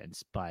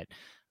positions. But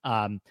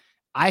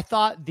I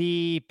thought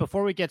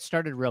before we get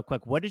started real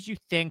quick, what did you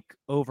think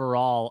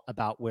overall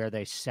about where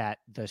they set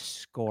the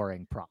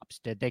scoring props?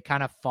 Did they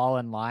kind of fall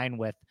in line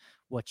with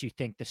what you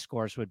think the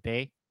scores would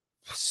be?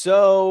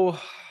 So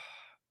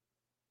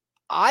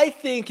I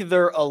think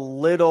they're a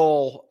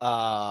little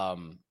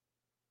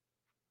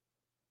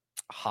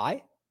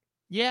high.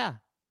 Yeah,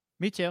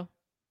 me too.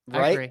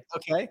 right?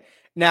 Okay.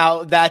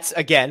 Now that's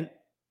again,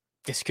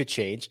 this could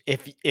change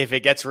if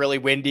it gets really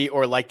windy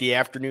or like the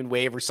afternoon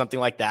wave or something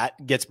like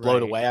that gets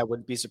blown away. I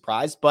wouldn't be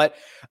surprised. But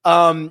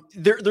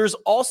there's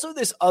also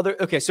this other.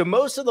 Okay, so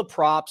most of the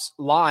props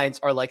lines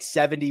are like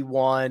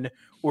 71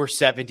 or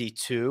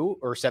 72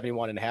 or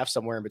 71 and a half,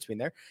 somewhere in between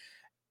there.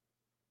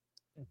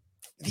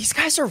 These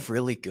guys are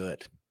really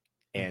good,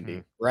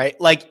 Andy, right?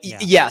 Like,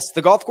 yes,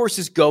 the golf course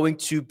is going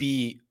to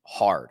be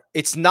hard.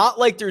 It's not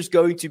like there's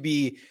going to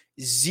be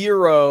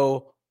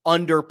 0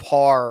 under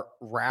par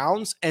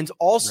rounds. And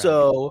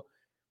also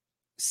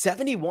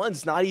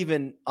 71's not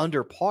even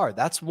under par.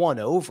 That's 1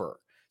 over.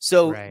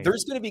 So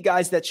there's going to be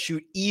guys that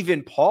shoot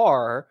even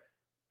par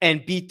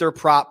and beat their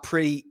prop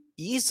pretty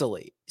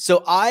easily.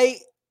 So I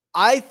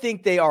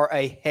think they are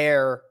a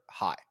hair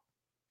high.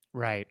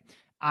 Right.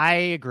 I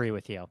agree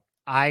with you.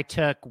 I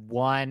took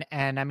 1,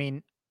 and I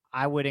mean,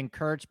 I would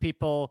encourage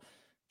people,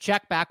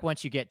 check back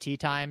once you get tee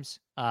times.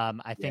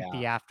 I think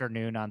the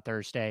afternoon on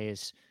Thursday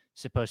is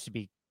supposed to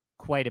be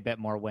quite a bit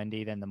more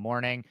windy than the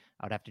morning.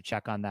 I would have to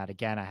check on that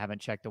again. I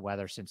haven't checked the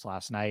weather since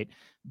last night,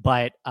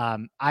 but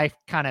I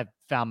kind of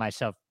found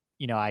myself,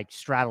 I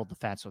straddled the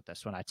fence with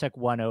this one. I took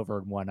 1 over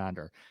and 1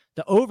 under.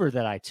 The over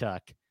that I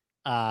took,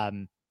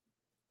 can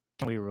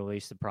we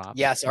release the prop?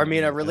 Yes,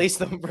 Armina, release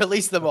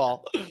them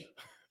all.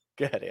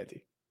 Go ahead,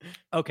 Andy.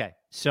 Okay,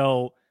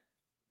 so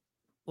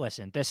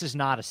listen, this is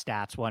not a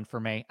stats one for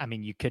me. I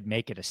mean, you could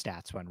make it a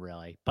stats one,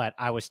 really, but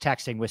I was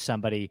texting with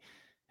somebody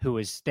who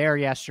was there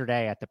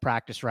yesterday at the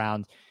practice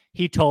round.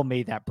 He told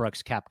me that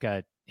Brooks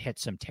Koepka hit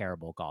some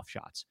terrible golf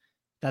shots.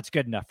 That's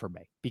good enough for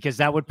me, because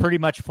that would pretty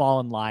much fall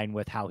in line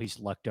with how he's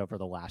looked over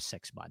the last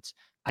 6 months.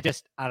 I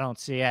don't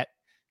see it.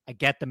 I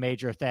get the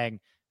major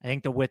thing. I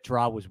think the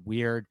withdrawal was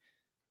weird.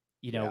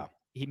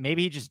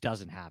 Maybe he just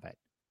doesn't have it.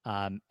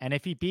 And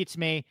if he beats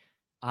me,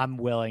 I'm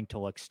willing to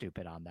look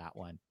stupid on that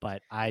one,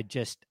 but I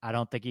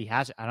don't think he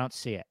has it. I don't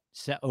see it.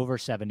 Over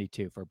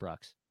 72 for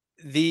Brooks.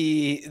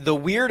 The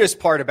weirdest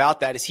part about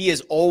that is he has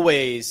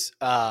always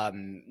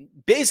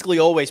basically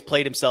always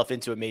played himself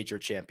into a major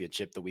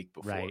championship the week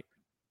before. Right.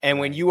 And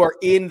when you are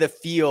in the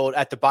field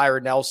at the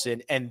Byron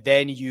Nelson and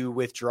then you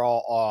withdraw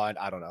on,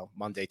 I don't know,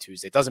 Monday,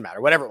 Tuesday, it doesn't matter,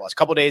 whatever it was, a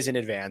couple days in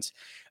advance,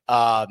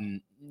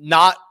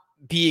 not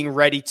being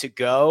ready to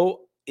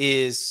go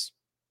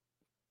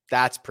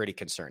that's pretty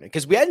concerning,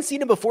 because we hadn't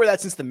seen him before that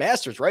since the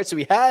Masters, right? So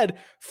we had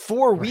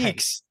 4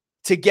 weeks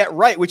to get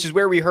right, which is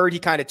where we heard he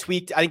kind of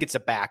tweaked. I think it's a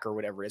back or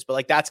whatever it is, but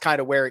like that's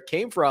kind of where it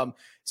came from.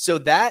 So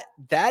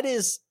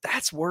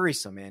that's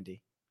worrisome,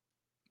 Andy.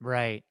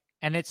 Right.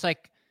 And it's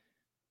like,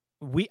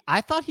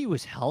 I thought he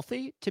was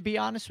healthy, to be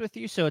honest with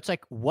you. So it's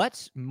like,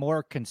 what's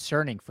more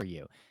concerning for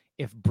you?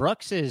 If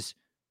Brooks is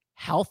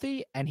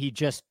healthy and he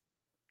just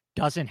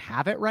doesn't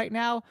have it right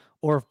now,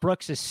 or if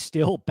Brooks is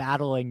still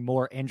battling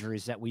more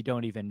injuries that we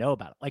don't even know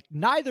about. Like,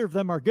 neither of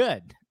them are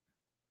good.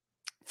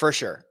 For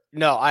sure.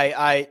 No,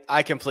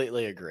 I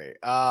completely agree.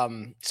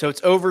 So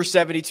it's over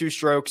 72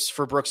 strokes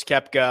for Brooks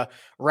Koepka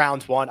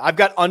round 1. I've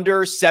got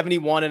under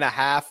 71 and a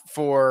half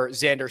for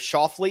Xander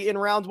Schauffele in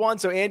round 1.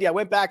 So Andy, I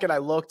went back and I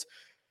looked.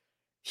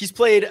 He's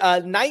played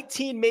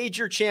 19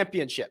 major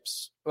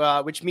championships,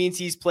 which means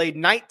he's played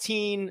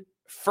 19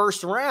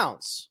 first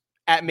rounds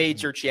at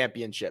major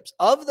championships.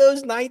 Of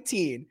those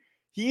 19,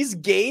 he's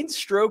gained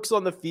strokes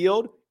on the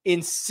field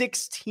in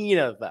 16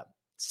 of them.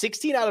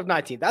 16 out of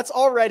 19. That's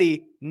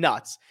already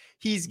nuts.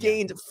 He's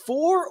gained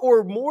 4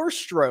 or more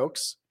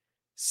strokes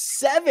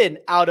 7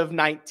 out of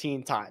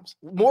 19 times.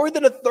 More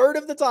than a third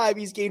of the time,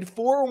 he's gained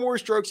 4 or more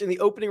strokes in the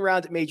opening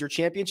round at major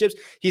championships.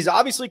 He's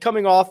obviously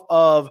coming off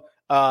of,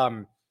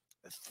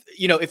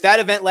 if that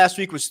event last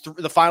week was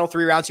the final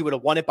 3 rounds, he would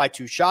have won it by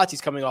 2 shots.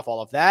 He's coming off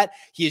all of that.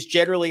 He is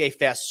generally a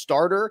fast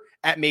starter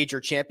at major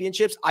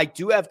championships. I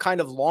do have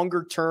kind of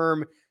longer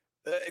term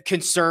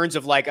concerns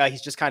of like,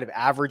 he's just kind of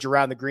average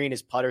around the green.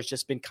 His putter's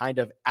just been kind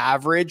of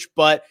average,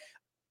 but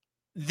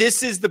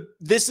this is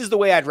the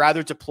way I'd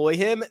rather deploy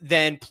him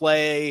than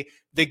play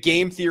the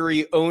game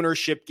theory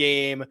ownership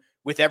game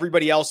with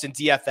everybody else in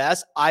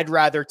DFS. I'd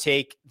rather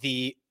take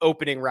the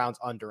opening rounds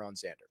under on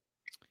Xander.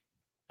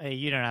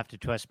 You don't have to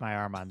twist my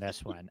arm on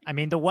this one. I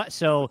mean,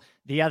 so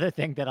the other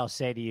thing that I'll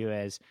say to you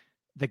is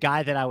the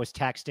guy that I was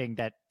texting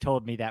that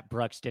told me that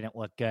Brooks didn't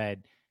look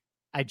good,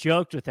 I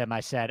joked with him. I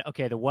said,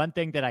 okay, the one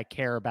thing that I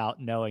care about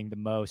knowing the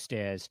most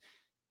is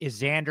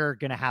Xander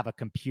going to have a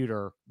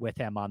computer with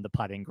him on the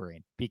putting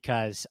green?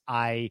 Because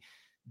I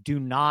do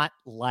not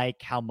like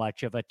how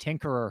much of a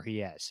tinkerer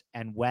he is.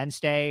 And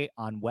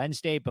on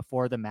Wednesday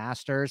before the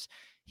Masters,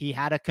 he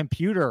had a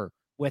computer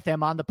with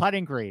him on the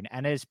putting green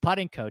and his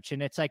putting coach.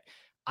 And it's like,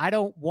 I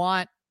don't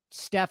want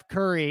Steph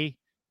Curry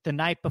the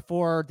night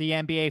before the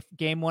NBA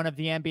game 1 of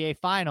the NBA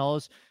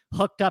finals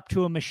hooked up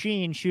to a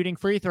machine shooting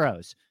free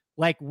throws.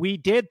 Like, we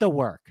did the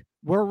work.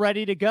 We're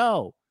ready to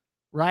go.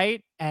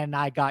 Right. And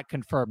I got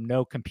confirmed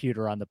no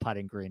computer on the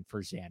putting green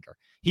for Xander.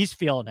 He's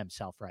feeling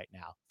himself right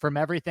now. From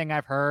everything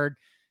I've heard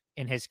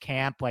in his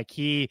camp, like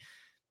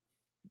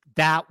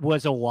that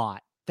was a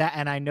lot that,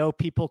 and I know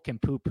people can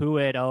poo-poo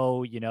it.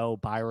 Oh,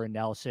 Byron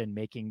Nelson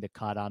making the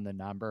cut on the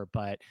number,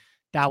 but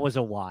that was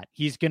a lot.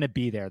 He's going to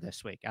be there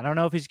this week. I don't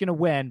know if he's going to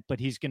win, but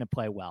he's going to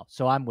play well.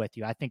 So I'm with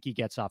you. I think he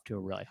gets off to a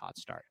really hot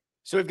start.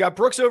 So we've got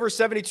Brooks over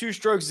 72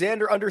 strokes,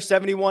 Xander under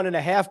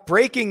 71.5.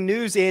 Breaking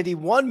news, Andy.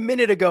 1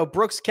 minute ago,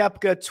 Brooks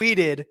Koepka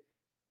tweeted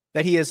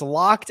that he is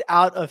locked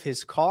out of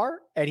his car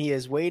and he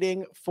is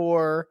waiting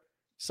for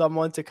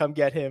someone to come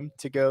get him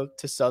to go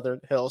to Southern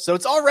Hills. So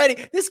it's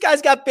already, this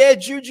guy's got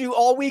bad juju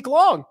all week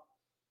long.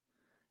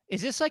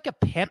 Is this like a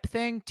Pip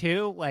thing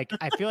too? Like,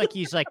 I feel like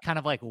he's like kind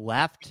of like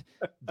left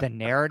the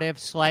narrative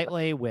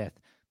slightly with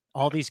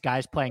all these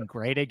guys playing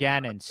great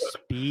again and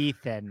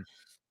Spieth, and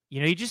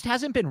he just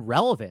hasn't been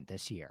relevant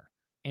this year,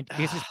 and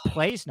because his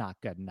play's not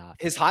good enough.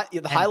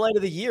 The highlight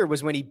of the year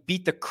was when he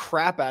beat the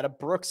crap out of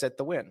Brooks at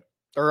the win,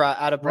 or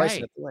out of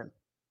Bryson at the win.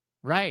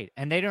 Right,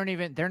 and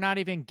they're not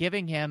even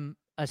giving him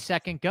a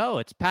second go.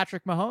 It's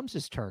Patrick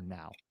Mahomes' turn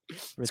now.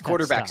 It's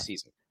quarterback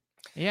season.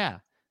 Yeah.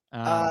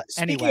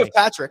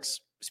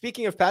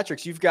 Speaking of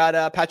Patrick's, you've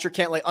got Patrick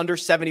Cantlay under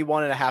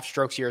 71.5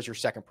 strokes here as your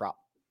second prop.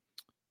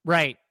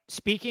 Right.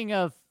 Speaking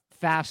of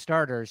fast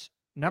starters,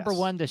 number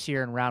one this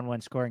year in round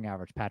one scoring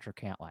average, Patrick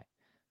Cantlay.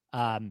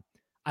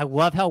 I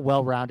love how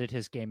well-rounded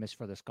his game is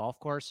for this golf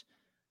course.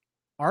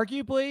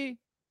 Arguably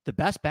the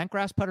best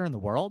bentgrass putter in the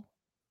world.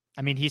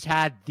 I mean, he's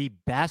had the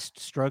best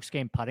strokes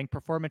gained putting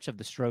performance of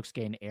the strokes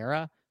gained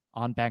era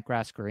on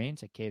bentgrass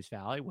greens at Caves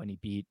Valley when he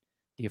beat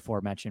the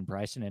aforementioned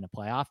Bryson in a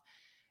playoff.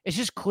 It's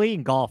just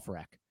clean golf,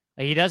 Rick.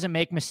 Like, he doesn't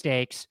make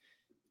mistakes.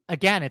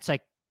 Again, it's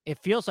like, it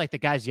feels like the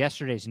guy's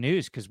yesterday's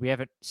news because we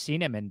haven't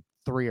seen him in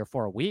 3 or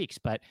 4 weeks,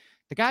 but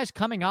the guy's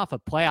coming off a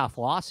playoff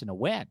loss and a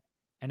win.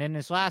 And in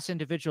his last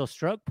individual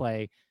stroke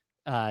play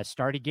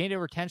start, he gained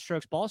over 10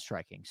 strokes ball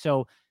striking.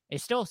 So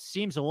it still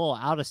seems a little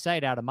out of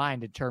sight, out of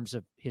mind in terms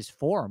of his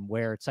form,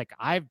 where it's like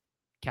I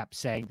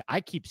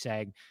keep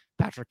saying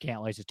Patrick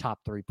Cantlay is a top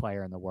 3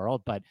 player in the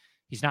world, but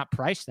he's not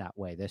priced that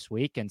way this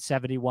week. And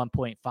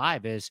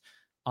 71.5 is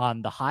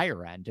on the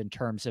higher end in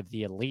terms of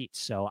the elites.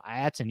 So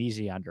that's an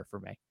easy under for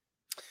me.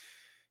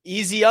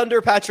 Easy under,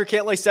 Patrick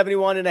Cantlay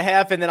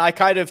 71.5. And then I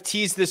kind of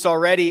teased this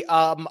already.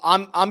 I'm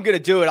going to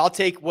do it. I'll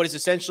take what is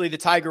essentially the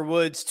Tiger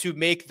Woods to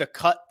make the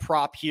cut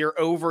prop here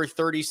over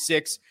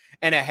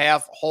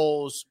 36.5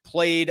 holes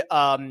played.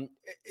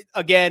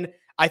 Again,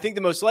 I think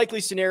the most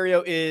likely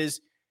scenario is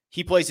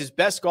he plays his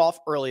best golf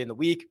early in the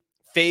week,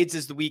 fades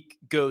as the week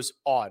goes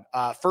on.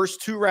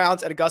 First 2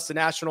 rounds at Augusta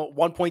National,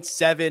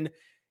 1.7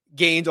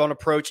 gained on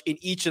approach in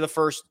each of the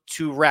first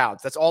 2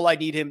 rounds. That's all I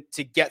need him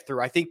to get through.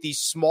 I think these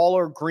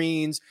smaller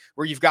greens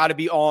where you've got to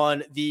be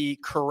on the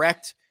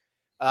correct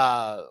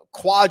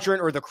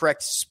quadrant or the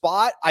correct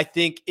spot, I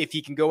think if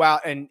he can go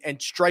out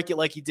and strike it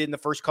like he did in the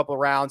first couple of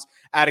rounds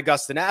at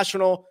Augusta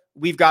National,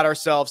 we've got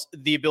ourselves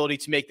the ability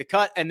to make the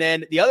cut. And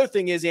then the other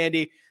thing is,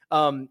 Andy,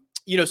 some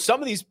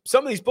of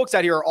these books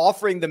out here are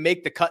offering the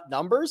make the cut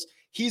numbers.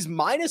 He's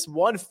minus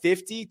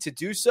 150 to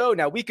do so.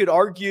 Now we could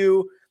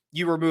argue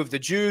you remove the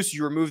juice,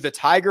 you remove the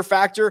Tiger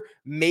factor.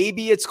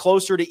 Maybe it's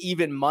closer to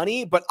even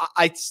money, but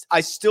I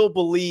still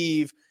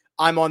believe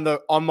I'm on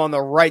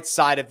the right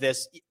side of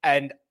this,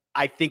 and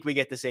I think we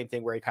get the same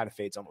thing where he kind of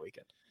fades on the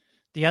weekend.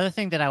 The other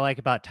thing that I like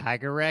about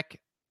Tiger, Rick,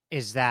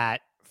 is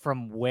that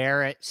from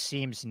where it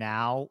seems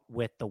now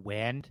with the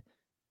wind,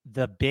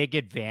 the big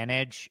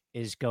advantage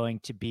is going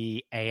to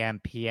be AM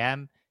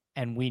PM,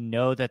 and we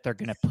know that they're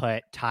going to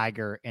put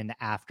Tiger in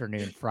the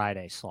afternoon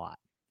Friday slot.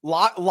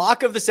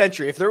 Lock of the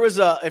century. If there was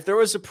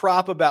a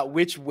prop about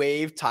which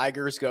wave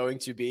Tiger is going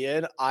to be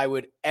in, I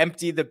would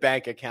empty the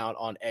bank account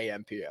on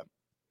AM PM.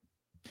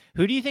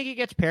 Who do you think he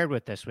gets paired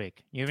with this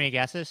week? You have any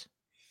guesses?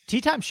 Tee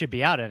Time should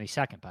be out any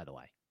second, by the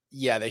way.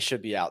 Yeah, they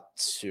should be out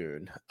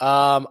soon.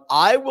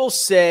 I will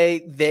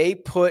say they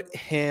put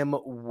him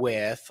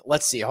with,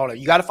 let's see, hold on.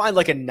 You got to find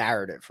like a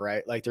narrative,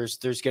 right? Like there's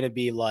going to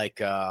be like,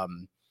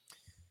 I'm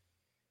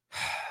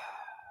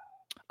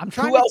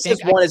trying who else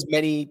has won as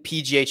many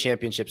PGA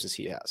championships as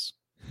he has?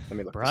 Let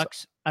me look.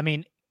 Brooks. I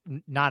mean,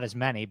 not as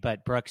many,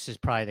 but Brooks is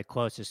probably the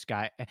closest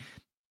guy.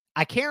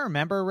 I can't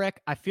remember, Rick.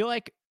 I feel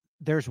like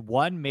there's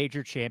one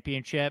major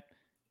championship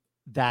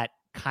that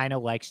kind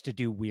of likes to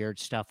do weird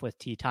stuff with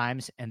tee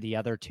times, and the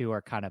other 2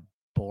 are kind of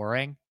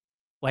boring.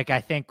 Like,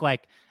 I think I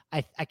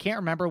can't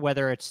remember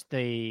whether it's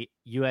the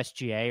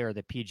USGA or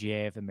the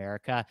PGA of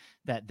America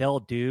that they'll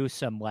do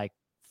some like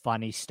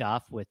funny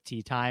stuff with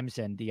tee times,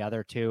 and the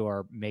other 2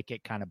 or make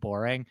it kind of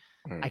boring.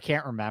 I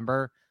can't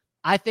remember.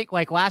 I think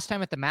like last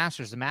time at the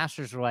Masters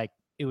were like,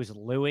 it was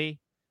Louis.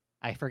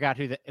 I forgot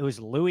it was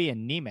Louis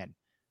and Neiman,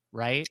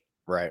 right?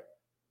 Right.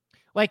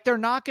 Like they're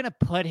not going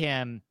to put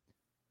him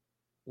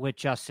with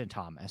Justin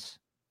Thomas.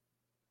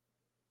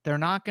 They're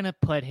not going to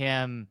put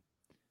him.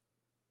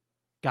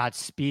 God,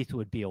 Spieth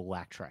would be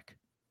electric.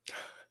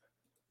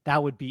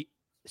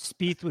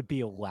 Spieth would be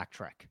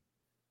electric,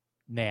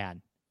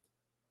 man.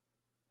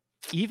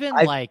 Even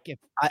I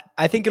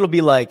think it'll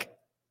be like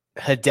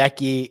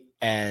Hideki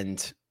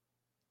and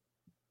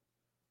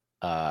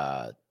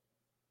Rahm.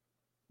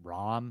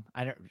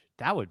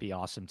 That would be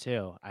awesome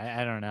too.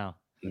 I don't know.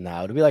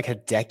 No, it'll be like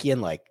Hideki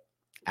and like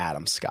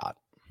Adam Scott.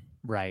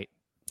 Right.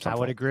 Something I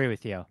would like agree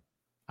with you.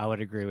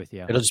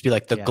 It'll just be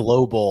like the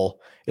global.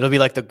 It'll be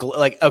like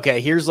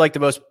okay, here's like the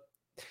most,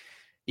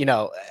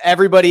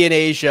 everybody in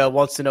Asia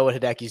wants to know what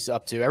Hideki's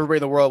up to. Everybody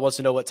in the world wants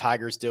to know what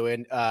Tiger's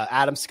doing.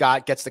 Adam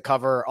Scott gets to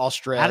cover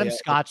Australia. Adam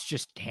Scott's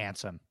just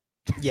handsome.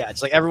 Yeah,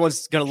 it's like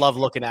everyone's going to love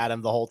looking at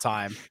him the whole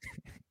time.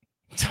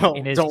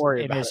 Don't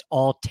worry about it. In his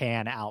all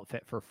tan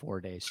outfit for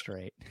 4 days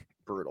straight.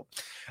 Brutal.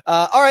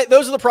 All right,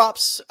 those are the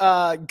props.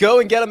 Go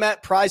and get them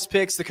at Prize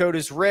Picks. The code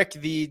is Rick.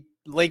 The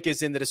link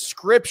is in the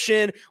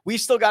description. We've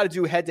still got to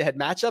do head-to-head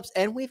matchups,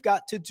 and we've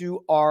got to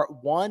do our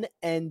one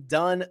and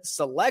done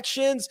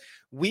selections.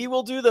 We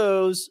will do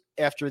those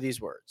after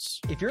these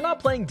words. If you're not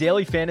playing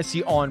daily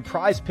fantasy on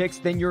Prize Picks,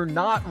 then you're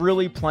not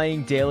really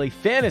playing daily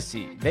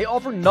fantasy. They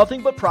offer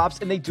nothing but props,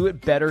 and they do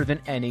it better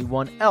than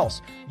anyone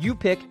else. You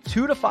pick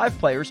 2 to 5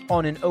 players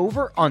on an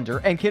over-under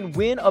and can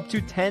win up to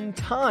 10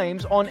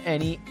 times on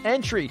any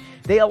entry.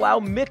 They allow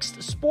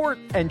mixed sport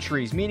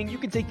entries, meaning you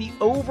can take the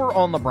over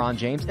on LeBron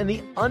James and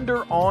the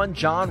under on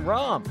Jon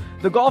Rahm.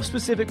 The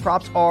golf-specific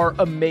props are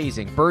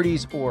amazing.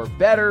 Birdies or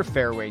better,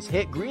 fairways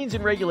hit, greens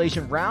in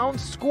regulation, round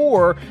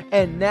score,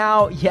 and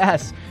now,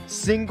 yes,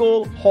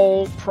 single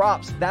hole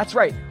props. That's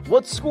right.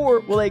 What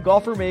score will a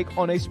golfer make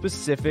on a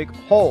specific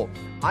hole?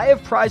 I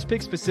have Prize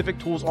Picks specific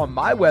tools on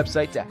my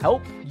website to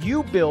help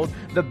you build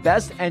the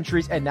best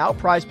entries, and now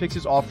Prize Picks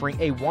is offering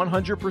a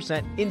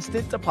 100%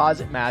 instant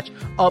deposit match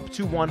up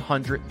to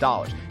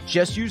 $100.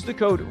 Just use the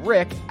code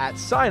RICK at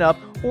sign up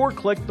or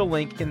click the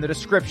link in the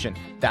description.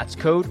 That's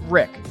code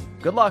RICK.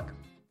 Good luck.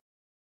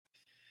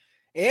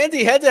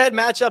 Andy, head-to-head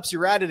matchups,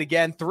 you're at it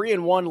again.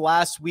 3-1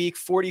 last week,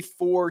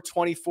 44,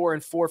 24,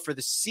 and 4 for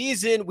the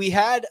season. We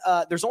had,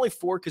 there's only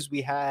 4 because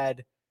we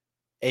had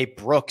a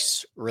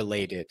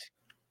Brooks-related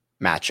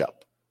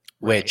matchup,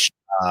 which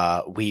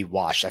we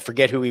washed. I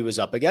forget who he was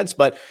up against,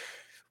 but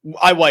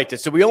I wiped it.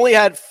 So we only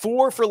had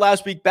 4 for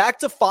last week, back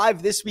to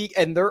 5 this week,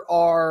 and there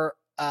are,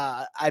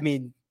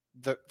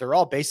 they're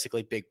all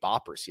basically big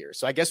boppers here.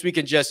 So I guess we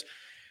can just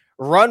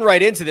run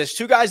right into this.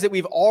 2 guys that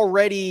we've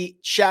already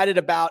chatted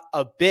about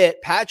a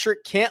bit,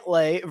 Patrick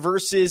Cantlay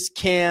versus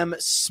Cam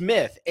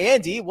Smith.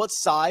 Andy, what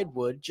side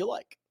would you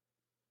like?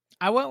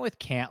 I went with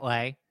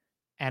Cantlay,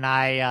 and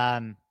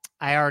I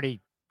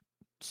already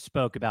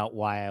spoke about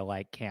why I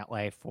like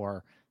Cantlay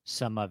for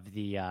some of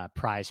the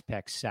Prize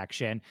Picks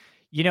section.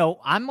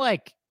 I'm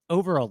like,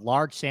 over a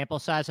large sample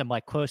size, I'm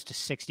like close to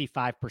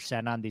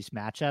 65% on these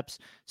matchups.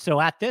 So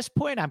at this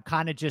point, I'm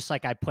kind of just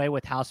like, I play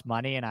with house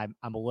money and I'm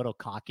a little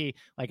cocky.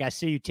 Like I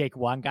see you take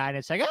one guy and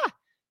it's like,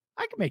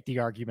 I can make the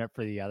argument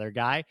for the other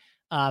guy.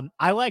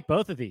 I like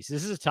both of these.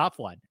 This is a tough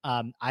one.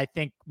 I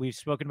think we've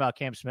spoken about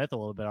Cam Smith a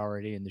little bit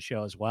already in the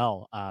show as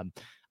well.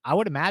 I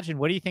would imagine,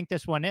 what do you think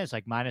this one is?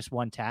 Like minus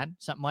 110,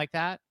 something like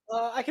that?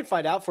 I can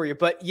find out for you,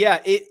 but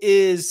yeah, it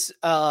is.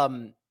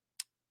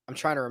 I'm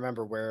trying to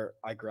remember where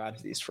I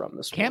grabbed these from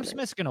this morning. Cam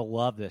Smith's going to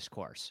love this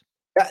course.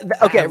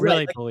 Okay. I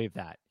really believe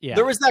that. Yeah.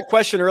 There was that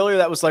question earlier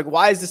that was like,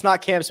 why is this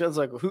not Cam Smith? I was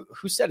like,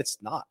 who said it's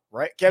not,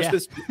 right? Cam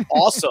Smith's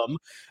awesome.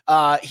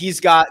 He's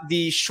got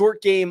the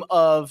short game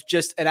of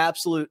just an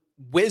absolute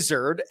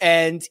wizard,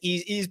 and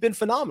he's been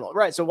phenomenal.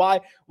 Right. So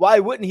why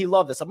wouldn't he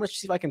love this? I'm going to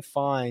see if I can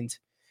find,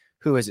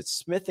 who is it?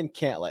 Smith and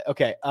Cantlay.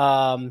 Okay.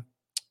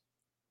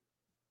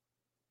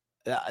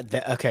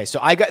 Okay, so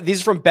I got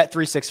these from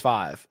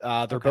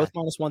Bet365. They're both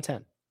minus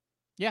 110.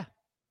 Yeah.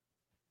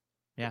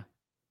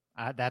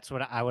 That's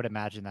what I would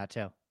imagine that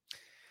too.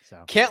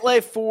 So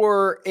Cantlay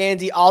for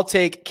Andy. I'll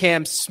take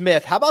Cam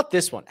Smith. How about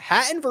this one?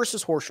 Hatton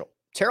versus Horschel.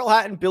 Tyrrell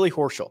Hatton, Billy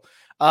Horschel.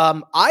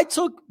 I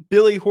took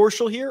Billy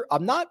Horschel here.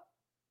 I'm not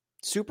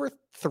super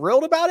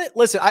thrilled about it.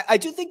 Listen, I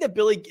do think that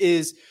Billy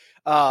is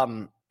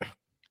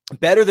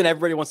better than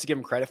everybody wants to give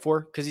him credit for,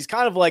 because he's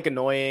kind of like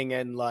annoying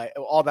and like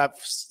all that.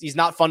 He's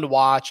not fun to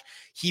watch.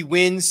 He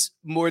wins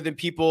more than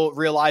people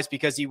realize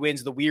because he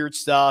wins the weird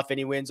stuff and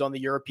he wins on the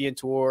European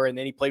tour. And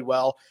then he played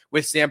well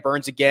with Sam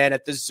Burns again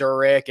at the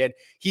Zurich. And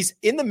he's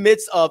in the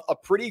midst of a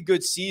pretty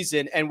good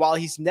season. And while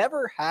he's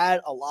never had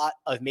a lot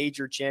of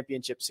major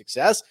championship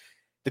success,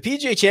 the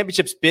PGA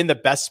Championship's been the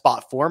best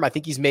spot for him. I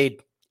think he's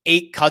made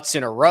 8 cuts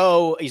in a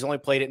row. He's only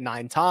played it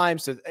 9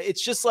 times. So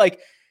it's just like,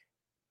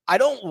 I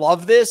don't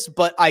love this,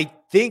 but I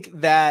think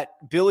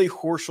that Billy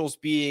Horschel's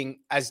being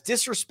as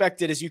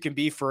disrespected as you can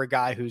be for a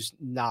guy who's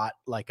not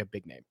like a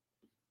big name.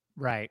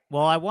 Right.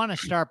 Well, I want to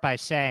start by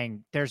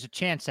saying there's a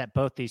chance that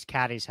both these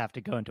caddies have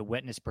to go into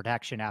witness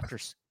protection after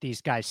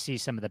these guys see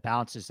some of the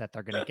bounces that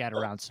they're going to get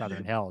around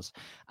Southern Hills.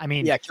 I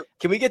mean, yeah.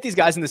 Can we get these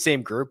guys in the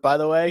same group, by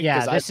the way?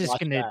 Yeah, this is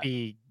going to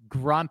be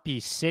grumpy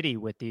city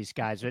with these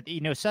guys. But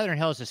Southern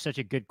Hills is such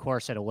a good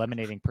course at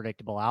eliminating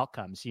predictable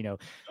outcomes. You're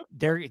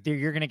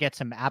going to get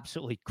some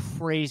absolutely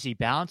crazy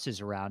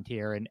bounces around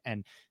here,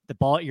 and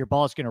your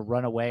ball is going to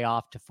run away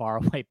off to far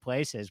away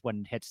places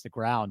when it hits the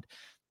ground,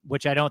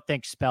 which I don't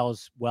think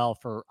spells well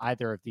for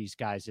either of these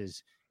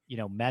guys'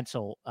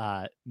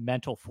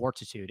 mental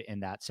fortitude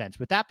in that sense.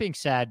 With that being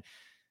said,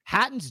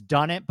 Hatton's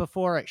done it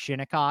before at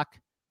Shinnecock,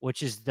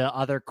 which is the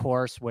other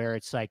course where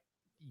it's like,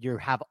 you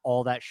have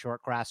all that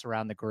short grass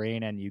around the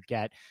green and you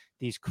get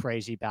these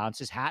crazy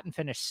bounces. Hatton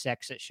finished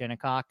 6th at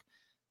Shinnecock.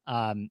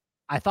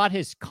 I thought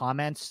his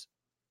comments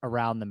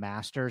around the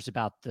Masters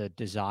about the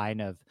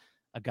design of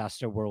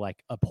Augusta were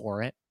like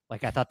abhorrent.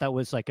 Like I thought that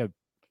was like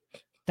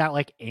that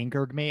like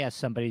angered me as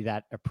somebody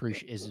that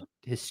is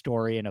a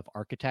historian of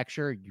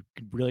architecture. You're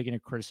really going to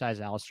criticize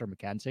Alistair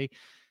McKenzie.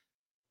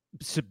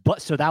 So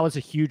that was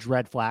a huge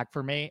red flag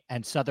for me.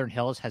 And Southern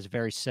Hills has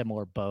very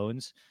similar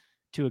bones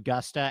to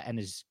Augusta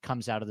and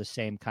comes out of the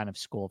same kind of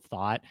school of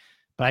thought.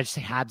 But I just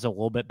think Had's a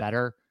little bit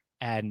better,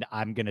 and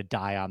I'm going to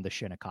die on the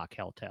Shinnecock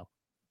Hill too.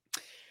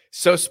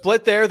 So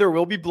split there. There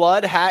will be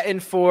blood. Hatton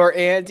for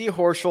Andy,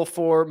 Horschel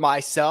for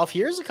myself.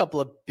 Here's a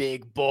couple of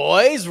big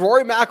boys.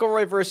 Rory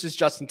McIlroy versus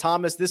Justin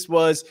Thomas. This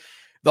was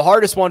the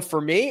hardest one for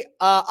me.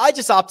 I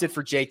just opted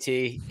for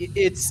JT.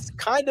 It's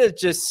kind of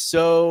just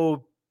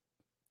so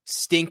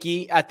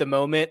stinky at the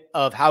moment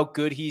of how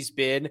good he's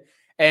been.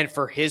 And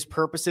for his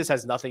purposes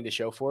has nothing to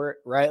show for it,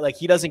 right? Like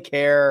he doesn't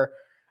care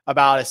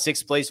about a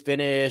 6th place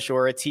finish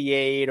or a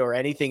T8 or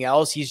anything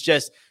else. He's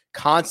just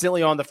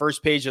constantly on the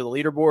first page of the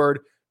leaderboard.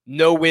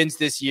 No wins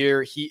this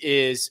year. He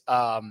is,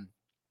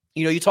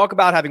 you talk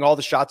about having all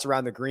the shots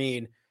around the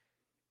green.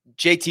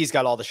 JT's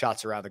got all the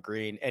shots around the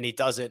green, and he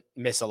doesn't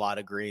miss a lot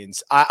of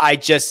greens. I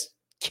just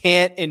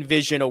can't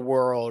envision a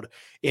world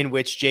in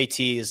which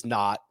JT is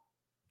not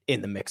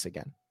in the mix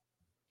again.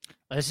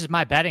 This is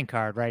my betting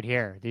card right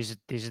here. These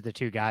are the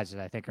two guys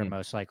that I think are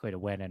most likely to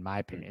win, in my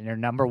opinion. They're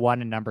number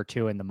 1 and number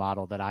 2 in the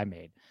model that I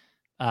made.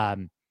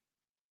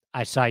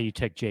 I saw you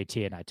took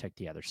JT, and I took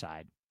the other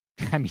side.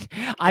 I mean,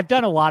 I've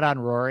done a lot on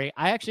Rory.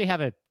 I actually have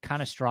a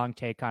kind of strong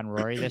take on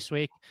Rory this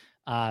week,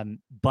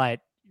 but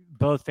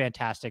both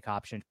fantastic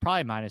options.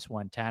 Probably minus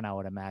 110, I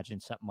would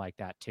imagine, something like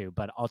that too.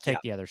 But I'll take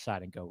the other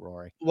side and go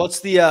Rory. What's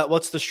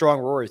the strong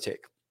Rory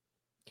take?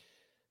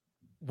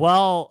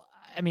 Well,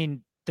 I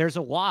mean, there's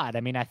a lot.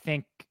 I mean, I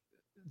think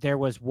there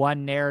was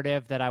one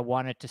narrative that I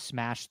wanted to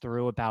smash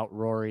through about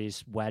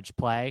Rory's wedge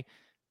play.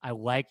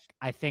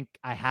 I think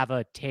I have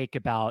a take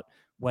about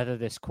whether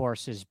this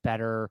course is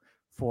better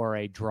for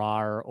a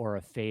drawer or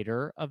a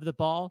fader of the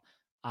ball.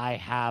 I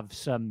have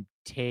some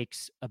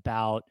takes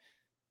about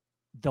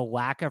the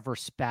lack of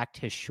respect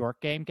his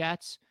short game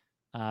gets.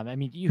 I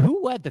mean,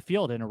 who led the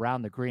field in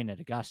around the green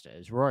at Augusta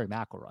is Rory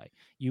McIlroy.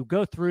 You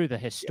go through the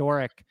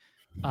historic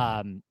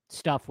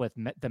stuff with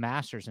the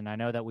Masters, and I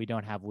know that we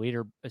don't have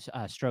leader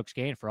strokes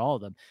gained for all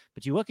of them,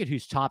 but you look at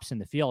who's tops in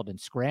the field and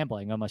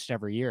scrambling almost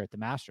every year at the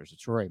Masters,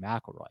 it's Rory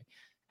McIlroy.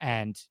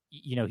 And,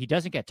 he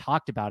doesn't get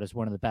talked about as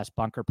one of the best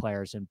bunker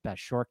players and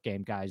best short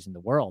game guys in the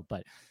world,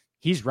 but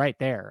he's right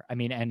there. I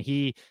mean, and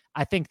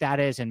I think that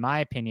is, in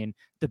my opinion,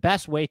 the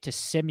best way to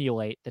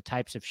simulate the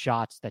types of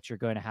shots that you're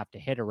going to have to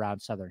hit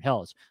around Southern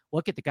Hills.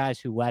 Look at the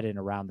guys who led in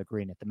around the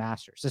green at the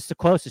Masters. It's the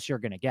closest you're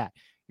going to get.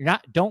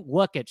 Don't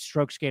look at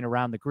strokes gained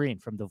around the green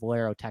from the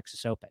Valero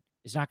Texas Open.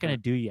 It's not going to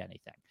do you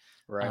anything.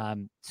 Right.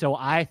 So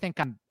I think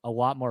I'm a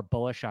lot more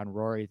bullish on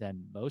Rory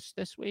than most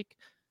this week,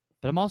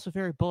 but I'm also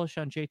very bullish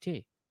on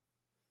JT.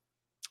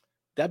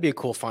 That'd be a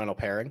cool final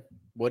pairing,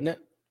 wouldn't it?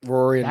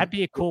 Rory. That'd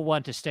be a cool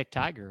one to stick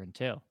Tiger in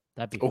too.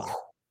 That'd be cool.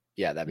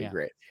 Yeah, that'd be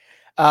great.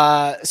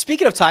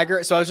 Speaking of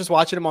Tiger, so I was just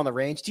watching him on the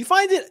range. Do you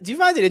find it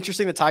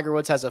interesting that Tiger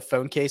Woods has a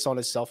phone case on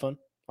his cell phone,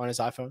 on his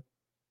iPhone?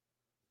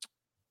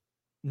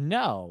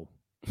 No.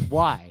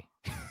 Why?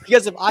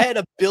 Because if I had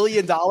 $1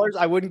 billion,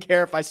 I wouldn't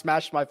care if I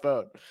smashed my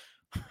phone.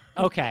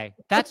 Okay,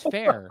 that's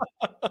fair.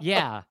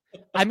 Yeah.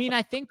 I mean,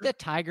 I think that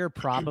Tiger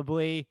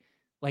probably,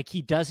 like,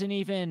 he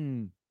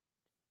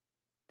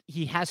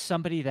has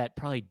somebody that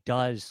probably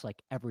does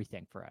like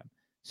everything for him.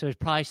 So it's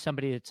probably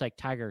somebody that's like,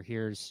 Tiger,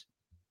 here's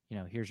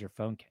your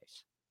phone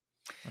case.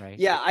 Right.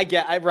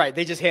 Yeah, right.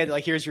 They just hand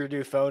like, here's your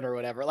new phone or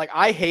whatever. Like,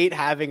 I hate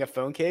having a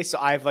phone case. So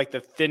I have like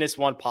the thinnest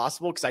one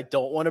possible because I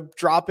don't want to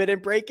drop it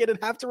and break it and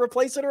have to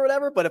replace it or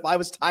whatever. But if I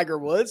was Tiger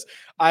Woods,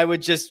 I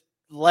would just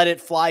let it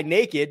fly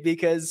naked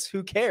because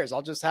who cares?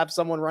 I'll just have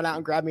someone run out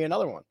and grab me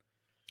another one.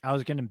 I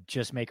was going to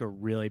just make a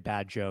really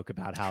bad joke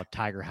about how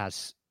Tiger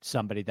has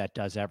somebody that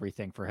does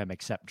everything for him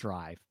except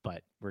drive,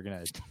 but I'm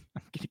gonna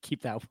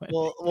keep that one.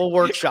 We'll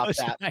workshop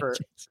that.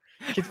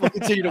 We'll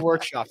continue to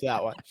workshop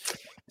that one.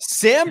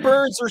 Sam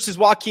Burns versus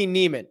Joaquin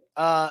Niemann.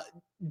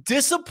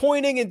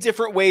 Disappointing in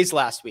different ways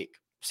last week.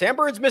 Sam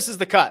Burns misses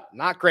the cut.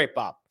 Not great,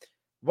 Bob.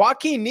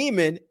 Joaquin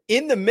Niemann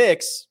in the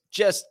mix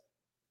just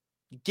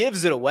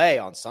gives it away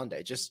on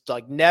Sunday. Just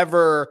like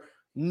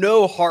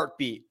no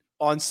heartbeat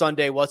on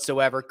Sunday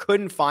whatsoever.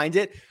 Couldn't find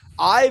it.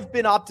 I've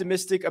been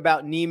optimistic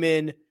about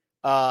Niemann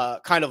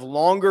kind of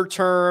longer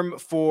term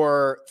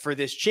for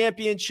this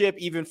championship,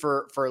 even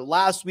for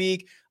last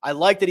week. I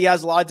like that he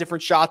has a lot of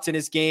different shots in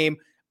his game.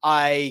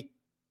 I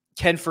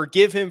can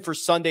forgive him for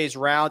Sunday's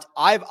round.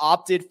 I've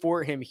opted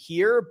for him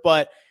here,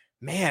 but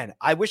man,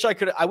 I wish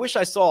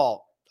I saw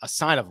a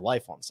sign of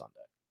life on Sunday.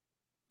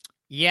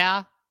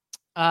 Yeah.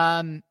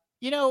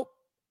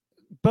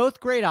 Both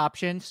great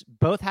options.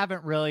 Both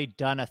haven't really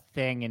done a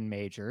thing in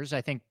majors.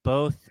 I think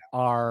both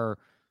are,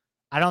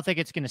 I don't think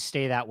it's going to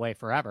stay that way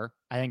forever.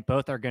 I think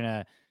both are going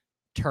to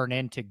turn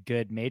into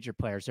good major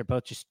players. They're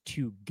both just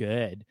too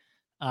good.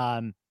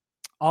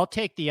 I'll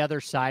take the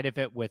other side of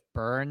it with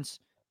Burns.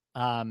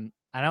 I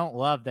don't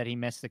love that he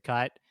missed the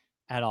cut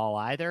at all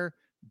either,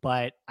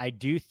 but I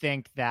do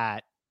think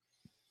that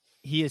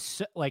he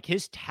is like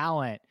his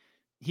talent.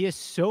 He has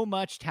so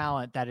much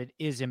talent that it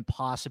is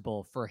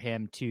impossible for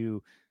him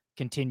to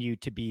continue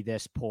to be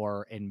this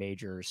poor in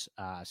majors.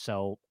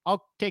 So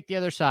I'll take the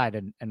other side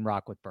and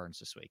rock with Burns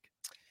this week.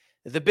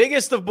 The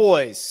biggest of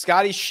boys,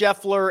 Scotty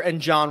Scheffler and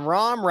Jon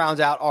Rahm,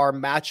 round out our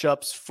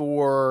matchups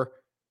for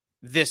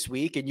this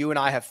week. And you and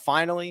I have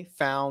finally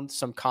found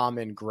some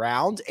common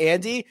ground.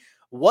 Andy,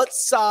 what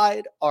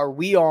side are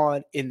we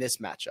on in this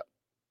matchup?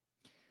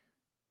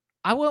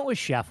 I went with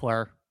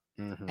Scheffler.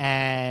 Mm-hmm.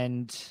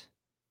 And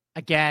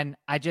again,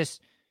 I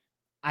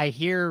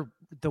hear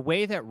the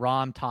way that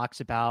Rahm talks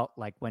about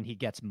like when he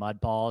gets mud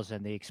balls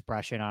and the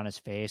expression on his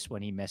face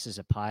when he misses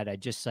a putt. I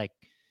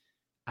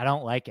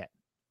don't like it.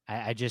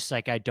 I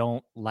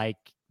don't like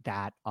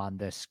that on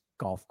this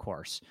golf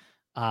course.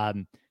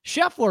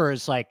 Scheffler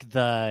is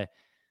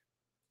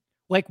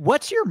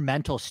what's your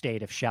mental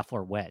state if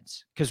Scheffler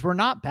wins? Because we're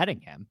not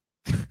betting him.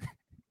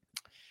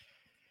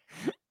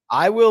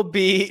 I will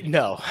be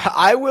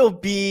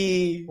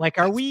like,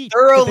 are we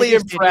thoroughly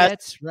impressed?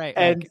 Idiots? Right.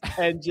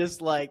 And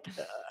just like,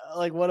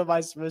 what am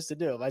I supposed to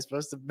do? Am I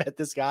supposed to bet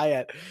this guy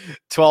at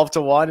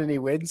 12-1 and he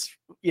wins?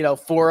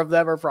 4 of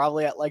them are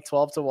probably at like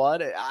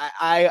 12-1.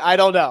 I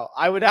don't know.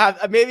 I would have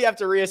to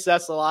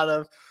reassess a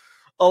lot.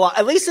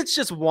 At least it's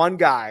just one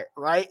guy,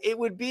 right? It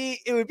would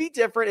be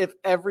different if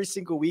every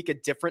single week a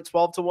different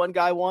 12-1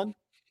 guy won,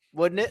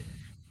 wouldn't it?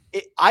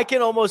 I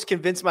can almost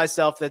convince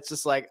myself that's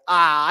just like,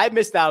 I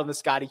missed out on the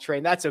Scotty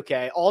train. That's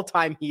okay.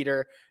 All-time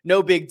heater.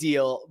 No big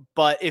deal.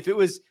 But if it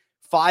was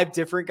 5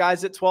 different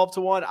guys at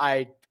 12-1,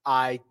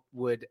 I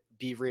would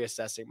be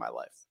reassessing my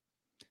life.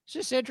 It's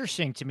just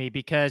interesting to me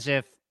because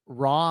if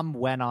Rahm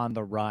went on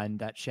the run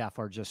that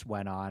Scheffler just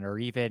went on, or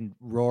even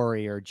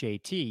Rory or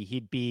JT,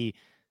 he'd be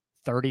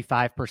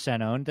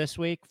 35% owned this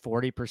week,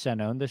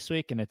 40% owned this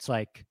week. And it's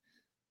like,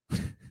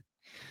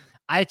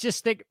 I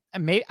think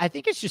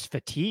it's just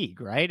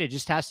fatigue, right? It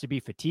just has to be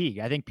fatigue.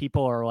 I think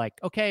people are like,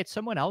 okay, it's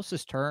someone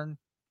else's turn,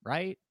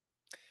 right?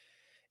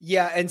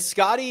 Yeah, and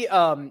Scotty,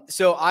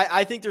 so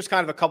I think there's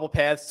kind of a couple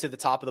paths to the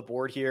top of the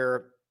board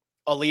here.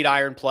 Elite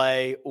iron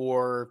play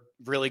or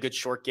really good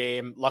short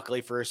game.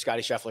 Luckily for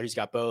Scotty Scheffler, he's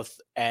got both,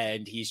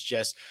 and he's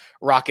just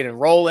rocking and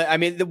rolling. I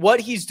mean, what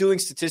he's doing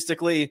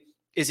statistically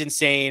is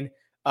insane.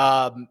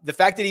 The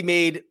fact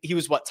that he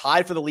was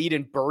tied for the lead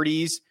in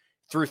birdies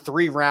through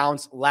 3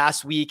 rounds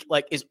last week,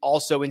 is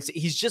also insane.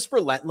 He's just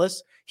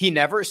relentless. He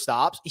never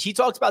stops. He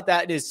talks about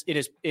that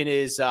in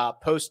his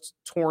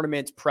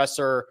post-tournament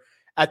presser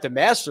at the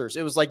Masters.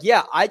 It was like,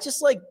 yeah, I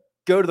just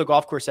go to the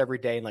golf course every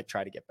day and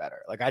try to get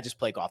better. I just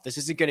play golf. This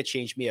isn't going to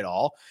change me at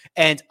all.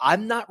 And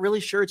I'm not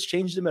really sure it's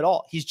changed him at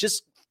all. He's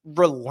just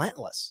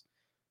relentless.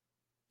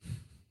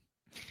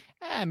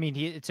 I mean,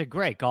 it's a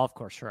great golf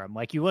course for him.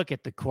 You look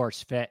at the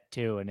course fit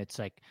too, and it's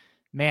like,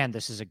 man,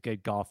 this is a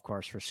good golf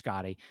course for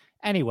Scotty.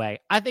 Anyway,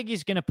 I think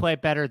he's going to play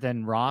better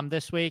than Rahm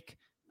this week.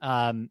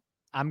 I'm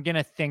going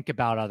to think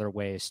about other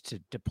ways to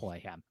deploy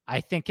him. I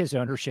think his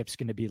ownership's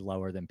going to be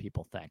lower than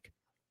people think.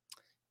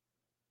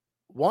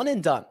 One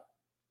and done.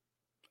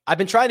 I've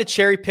been trying to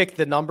cherry pick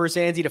the numbers,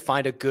 Andy, to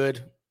find a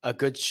good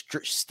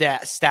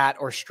stat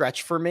or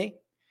stretch for me.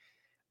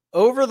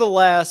 Over the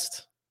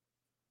last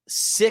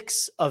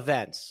 6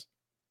 events,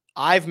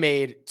 I've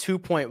made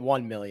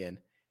 2.1 million.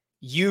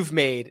 You've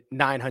made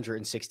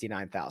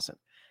 969,000.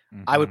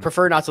 Mm-hmm. I would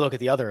prefer not to look at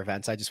the other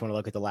events. I just want to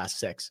look at the last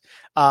 6.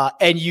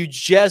 And you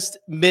just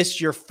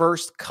missed your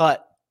first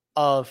cut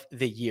of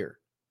the year.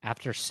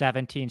 After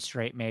 17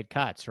 straight made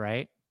cuts,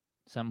 right?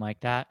 Something like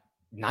that.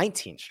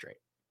 19 straight.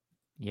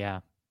 Yeah.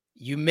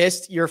 You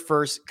missed your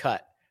first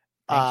cut.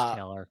 Thanks,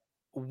 Taylor.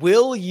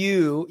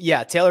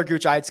 Taylor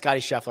Gooch, I had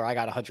Scotty Scheffler. I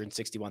got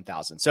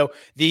 161,000. So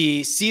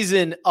the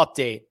season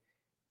update,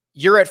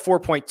 you're at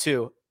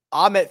 4.2.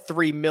 I'm at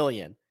 3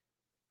 million.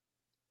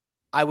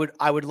 I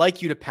would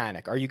like you to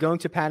panic. Are you going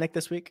to panic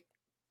this week?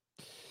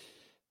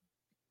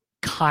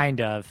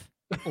 Kind of.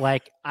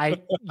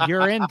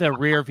 You're in the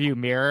rearview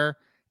mirror,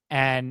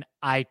 and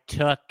I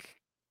took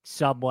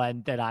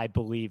someone that I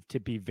believe to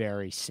be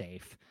very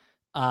safe.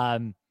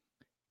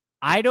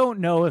 I don't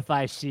know if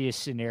I see a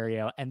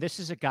scenario, and this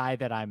is a guy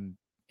that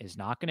is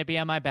not going to be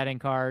on my betting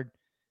card.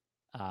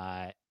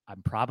 I'm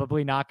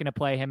probably not going to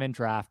play him in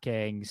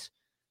DraftKings.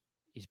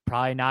 He's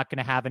probably not going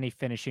to have any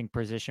finishing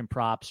position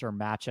props or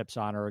matchups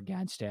on or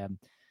against him.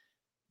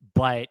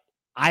 But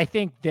I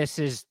think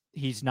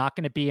he's not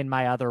going to be in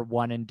my other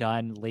one and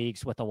done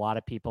leagues with a lot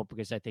of people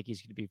because I think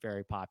he's going to be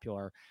very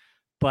popular.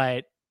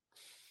 But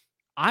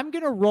I'm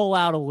going to roll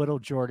out a little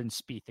Jordan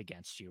Spieth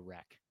against you,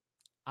 Rick.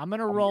 I'm going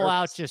to roll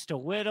out just a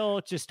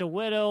little,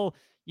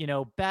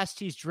 best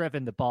he's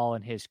driven the ball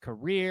in his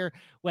career.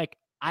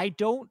 I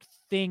don't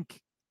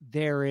think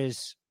there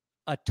is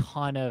a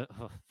ton of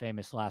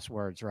famous last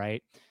words,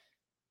 right?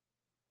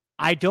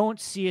 I don't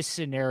see a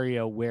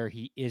scenario where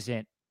he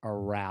isn't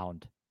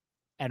around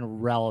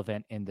and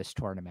relevant in this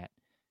tournament.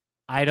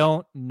 I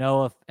don't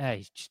know if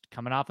he's just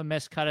coming off a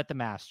miscut at the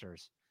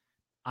Masters.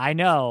 I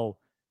know,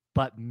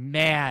 but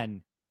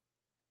man,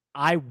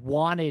 I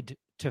wanted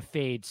to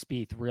fade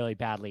Spieth really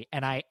badly,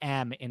 and I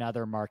am in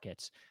other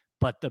markets,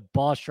 but the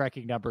ball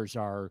striking numbers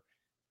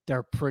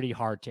they're pretty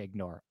hard to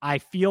ignore. I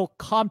feel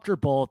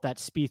comfortable that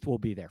Spieth will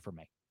be there for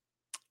me.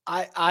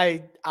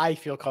 I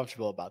feel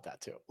comfortable about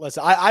that too.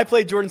 Listen, I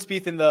played Jordan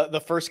Spieth in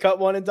the first cut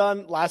one and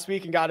done last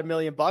week and got $1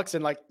 million.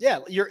 And like, yeah,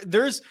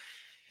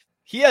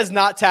 he has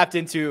not tapped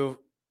into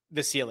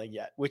the ceiling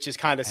yet, which is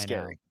kind of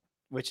scary.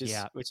 Which is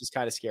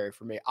kind of scary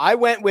for me. I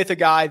went with a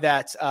guy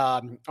that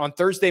on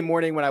Thursday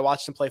morning when I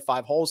watched him play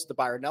 5 holes at the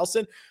Byron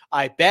Nelson,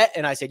 I bet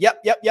and I said,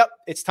 yep,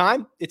 it's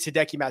time. It's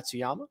Hideki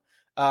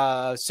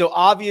Matsuyama. So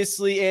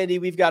obviously, Andy,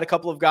 we've got a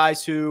couple of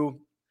guys who,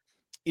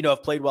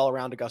 have played well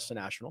around Augusta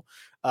National.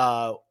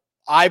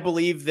 I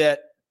believe that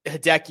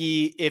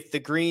Hideki, if the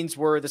greens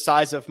were the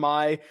size of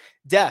my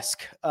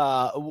desk,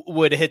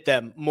 would hit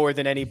them more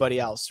than anybody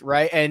else,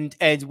 right?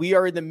 And we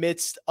are in the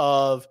midst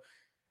of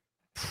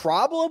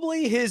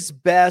probably his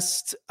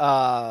best,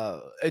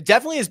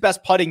 definitely his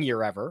best putting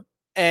year ever.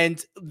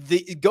 And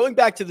going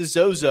back to the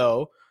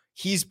Zozo,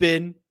 he's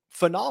been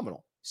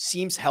phenomenal.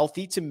 Seems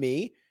healthy to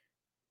me.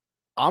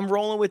 I'm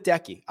rolling with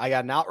Decky. I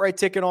got an outright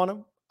ticket on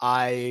him.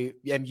 I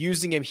am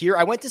using him here.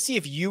 I went to see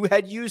if you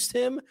had used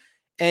him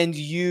and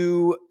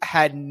you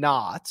had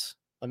not.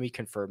 Let me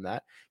confirm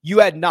that. You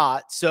had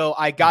not. So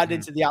I got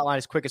into the outline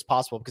as quick as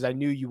possible because I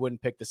knew you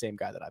wouldn't pick the same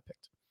guy that I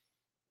picked.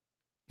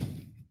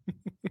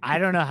 I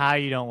don't know how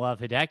you don't love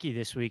Hideki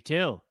this week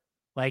too.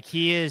 Like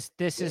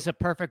this is a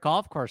perfect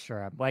golf course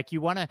for him. Like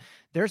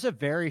there's a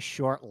very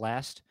short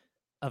list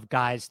of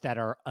guys that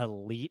are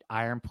elite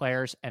iron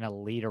players and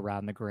elite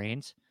around the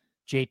greens.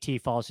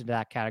 JT falls into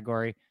that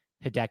category.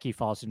 Hideki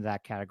falls into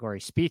that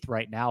category. Spieth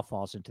right now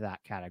falls into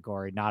that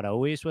category. Not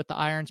always with the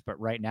irons, but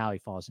right now he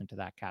falls into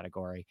that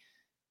category.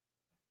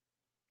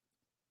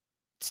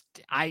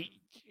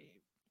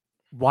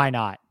 Why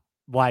not?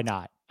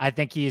 I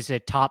think he's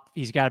got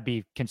to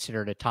be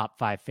considered a top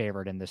 5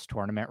 favorite in this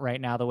tournament right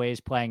now, the way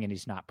he's playing, and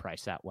he's not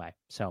priced that way.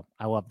 So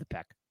I love the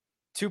pick.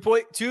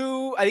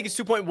 2.2, I think it's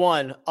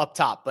 2.1 up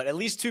top, but at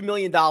least $2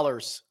 million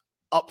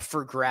up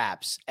for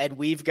grabs. And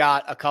we've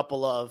got a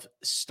couple of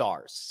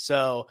stars.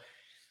 So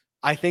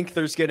I think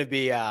there's going to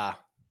be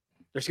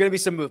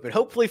some movement,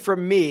 hopefully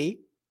from me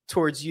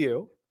towards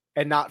you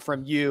and not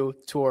from you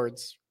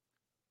towards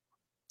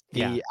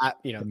the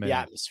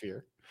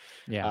atmosphere.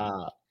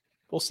 Yeah.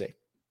 We'll see.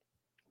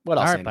 What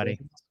else? All right, buddy.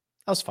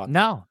 That was fun.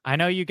 No, I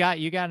know you got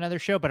another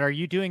show, but are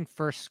you doing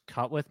first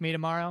cut with me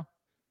tomorrow?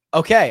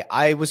 Okay.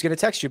 I was going to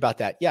text you about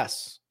that.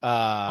 Yes.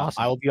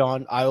 Awesome. I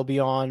will be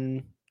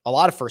on a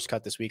lot of first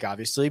cut this week,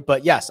 obviously,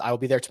 but yes, I will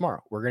be there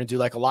tomorrow. We're going to do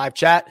like a live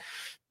chat,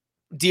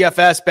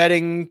 DFS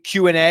betting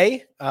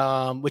Q&A,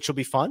 which will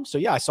be fun. So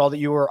yeah, I saw that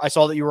you were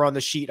on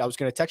the sheet. I was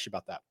going to text you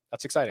about that.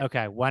 That's exciting.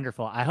 Okay.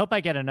 Wonderful. I hope I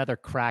get another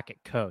crack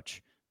at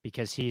Coach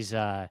because he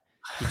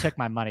took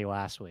my money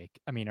last week.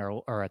 I mean,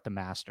 or at the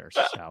Masters.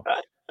 So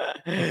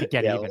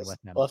get even with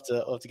him. We'll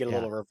have to get a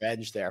little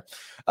revenge there.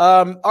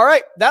 All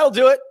right. That'll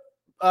do it.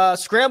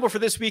 Scramble for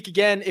this week.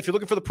 Again, if you're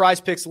looking for the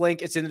Prize Picks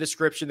link, it's in the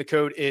description. The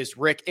code is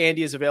Rick.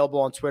 Andy is available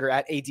on Twitter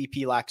at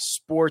ADPLax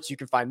Sports. You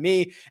can find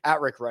me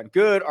at Rick Run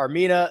Good.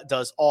 Armina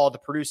does all the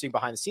producing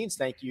behind the scenes.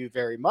 Thank you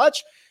very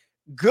much.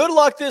 Good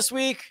luck this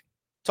week.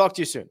 Talk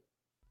to you soon.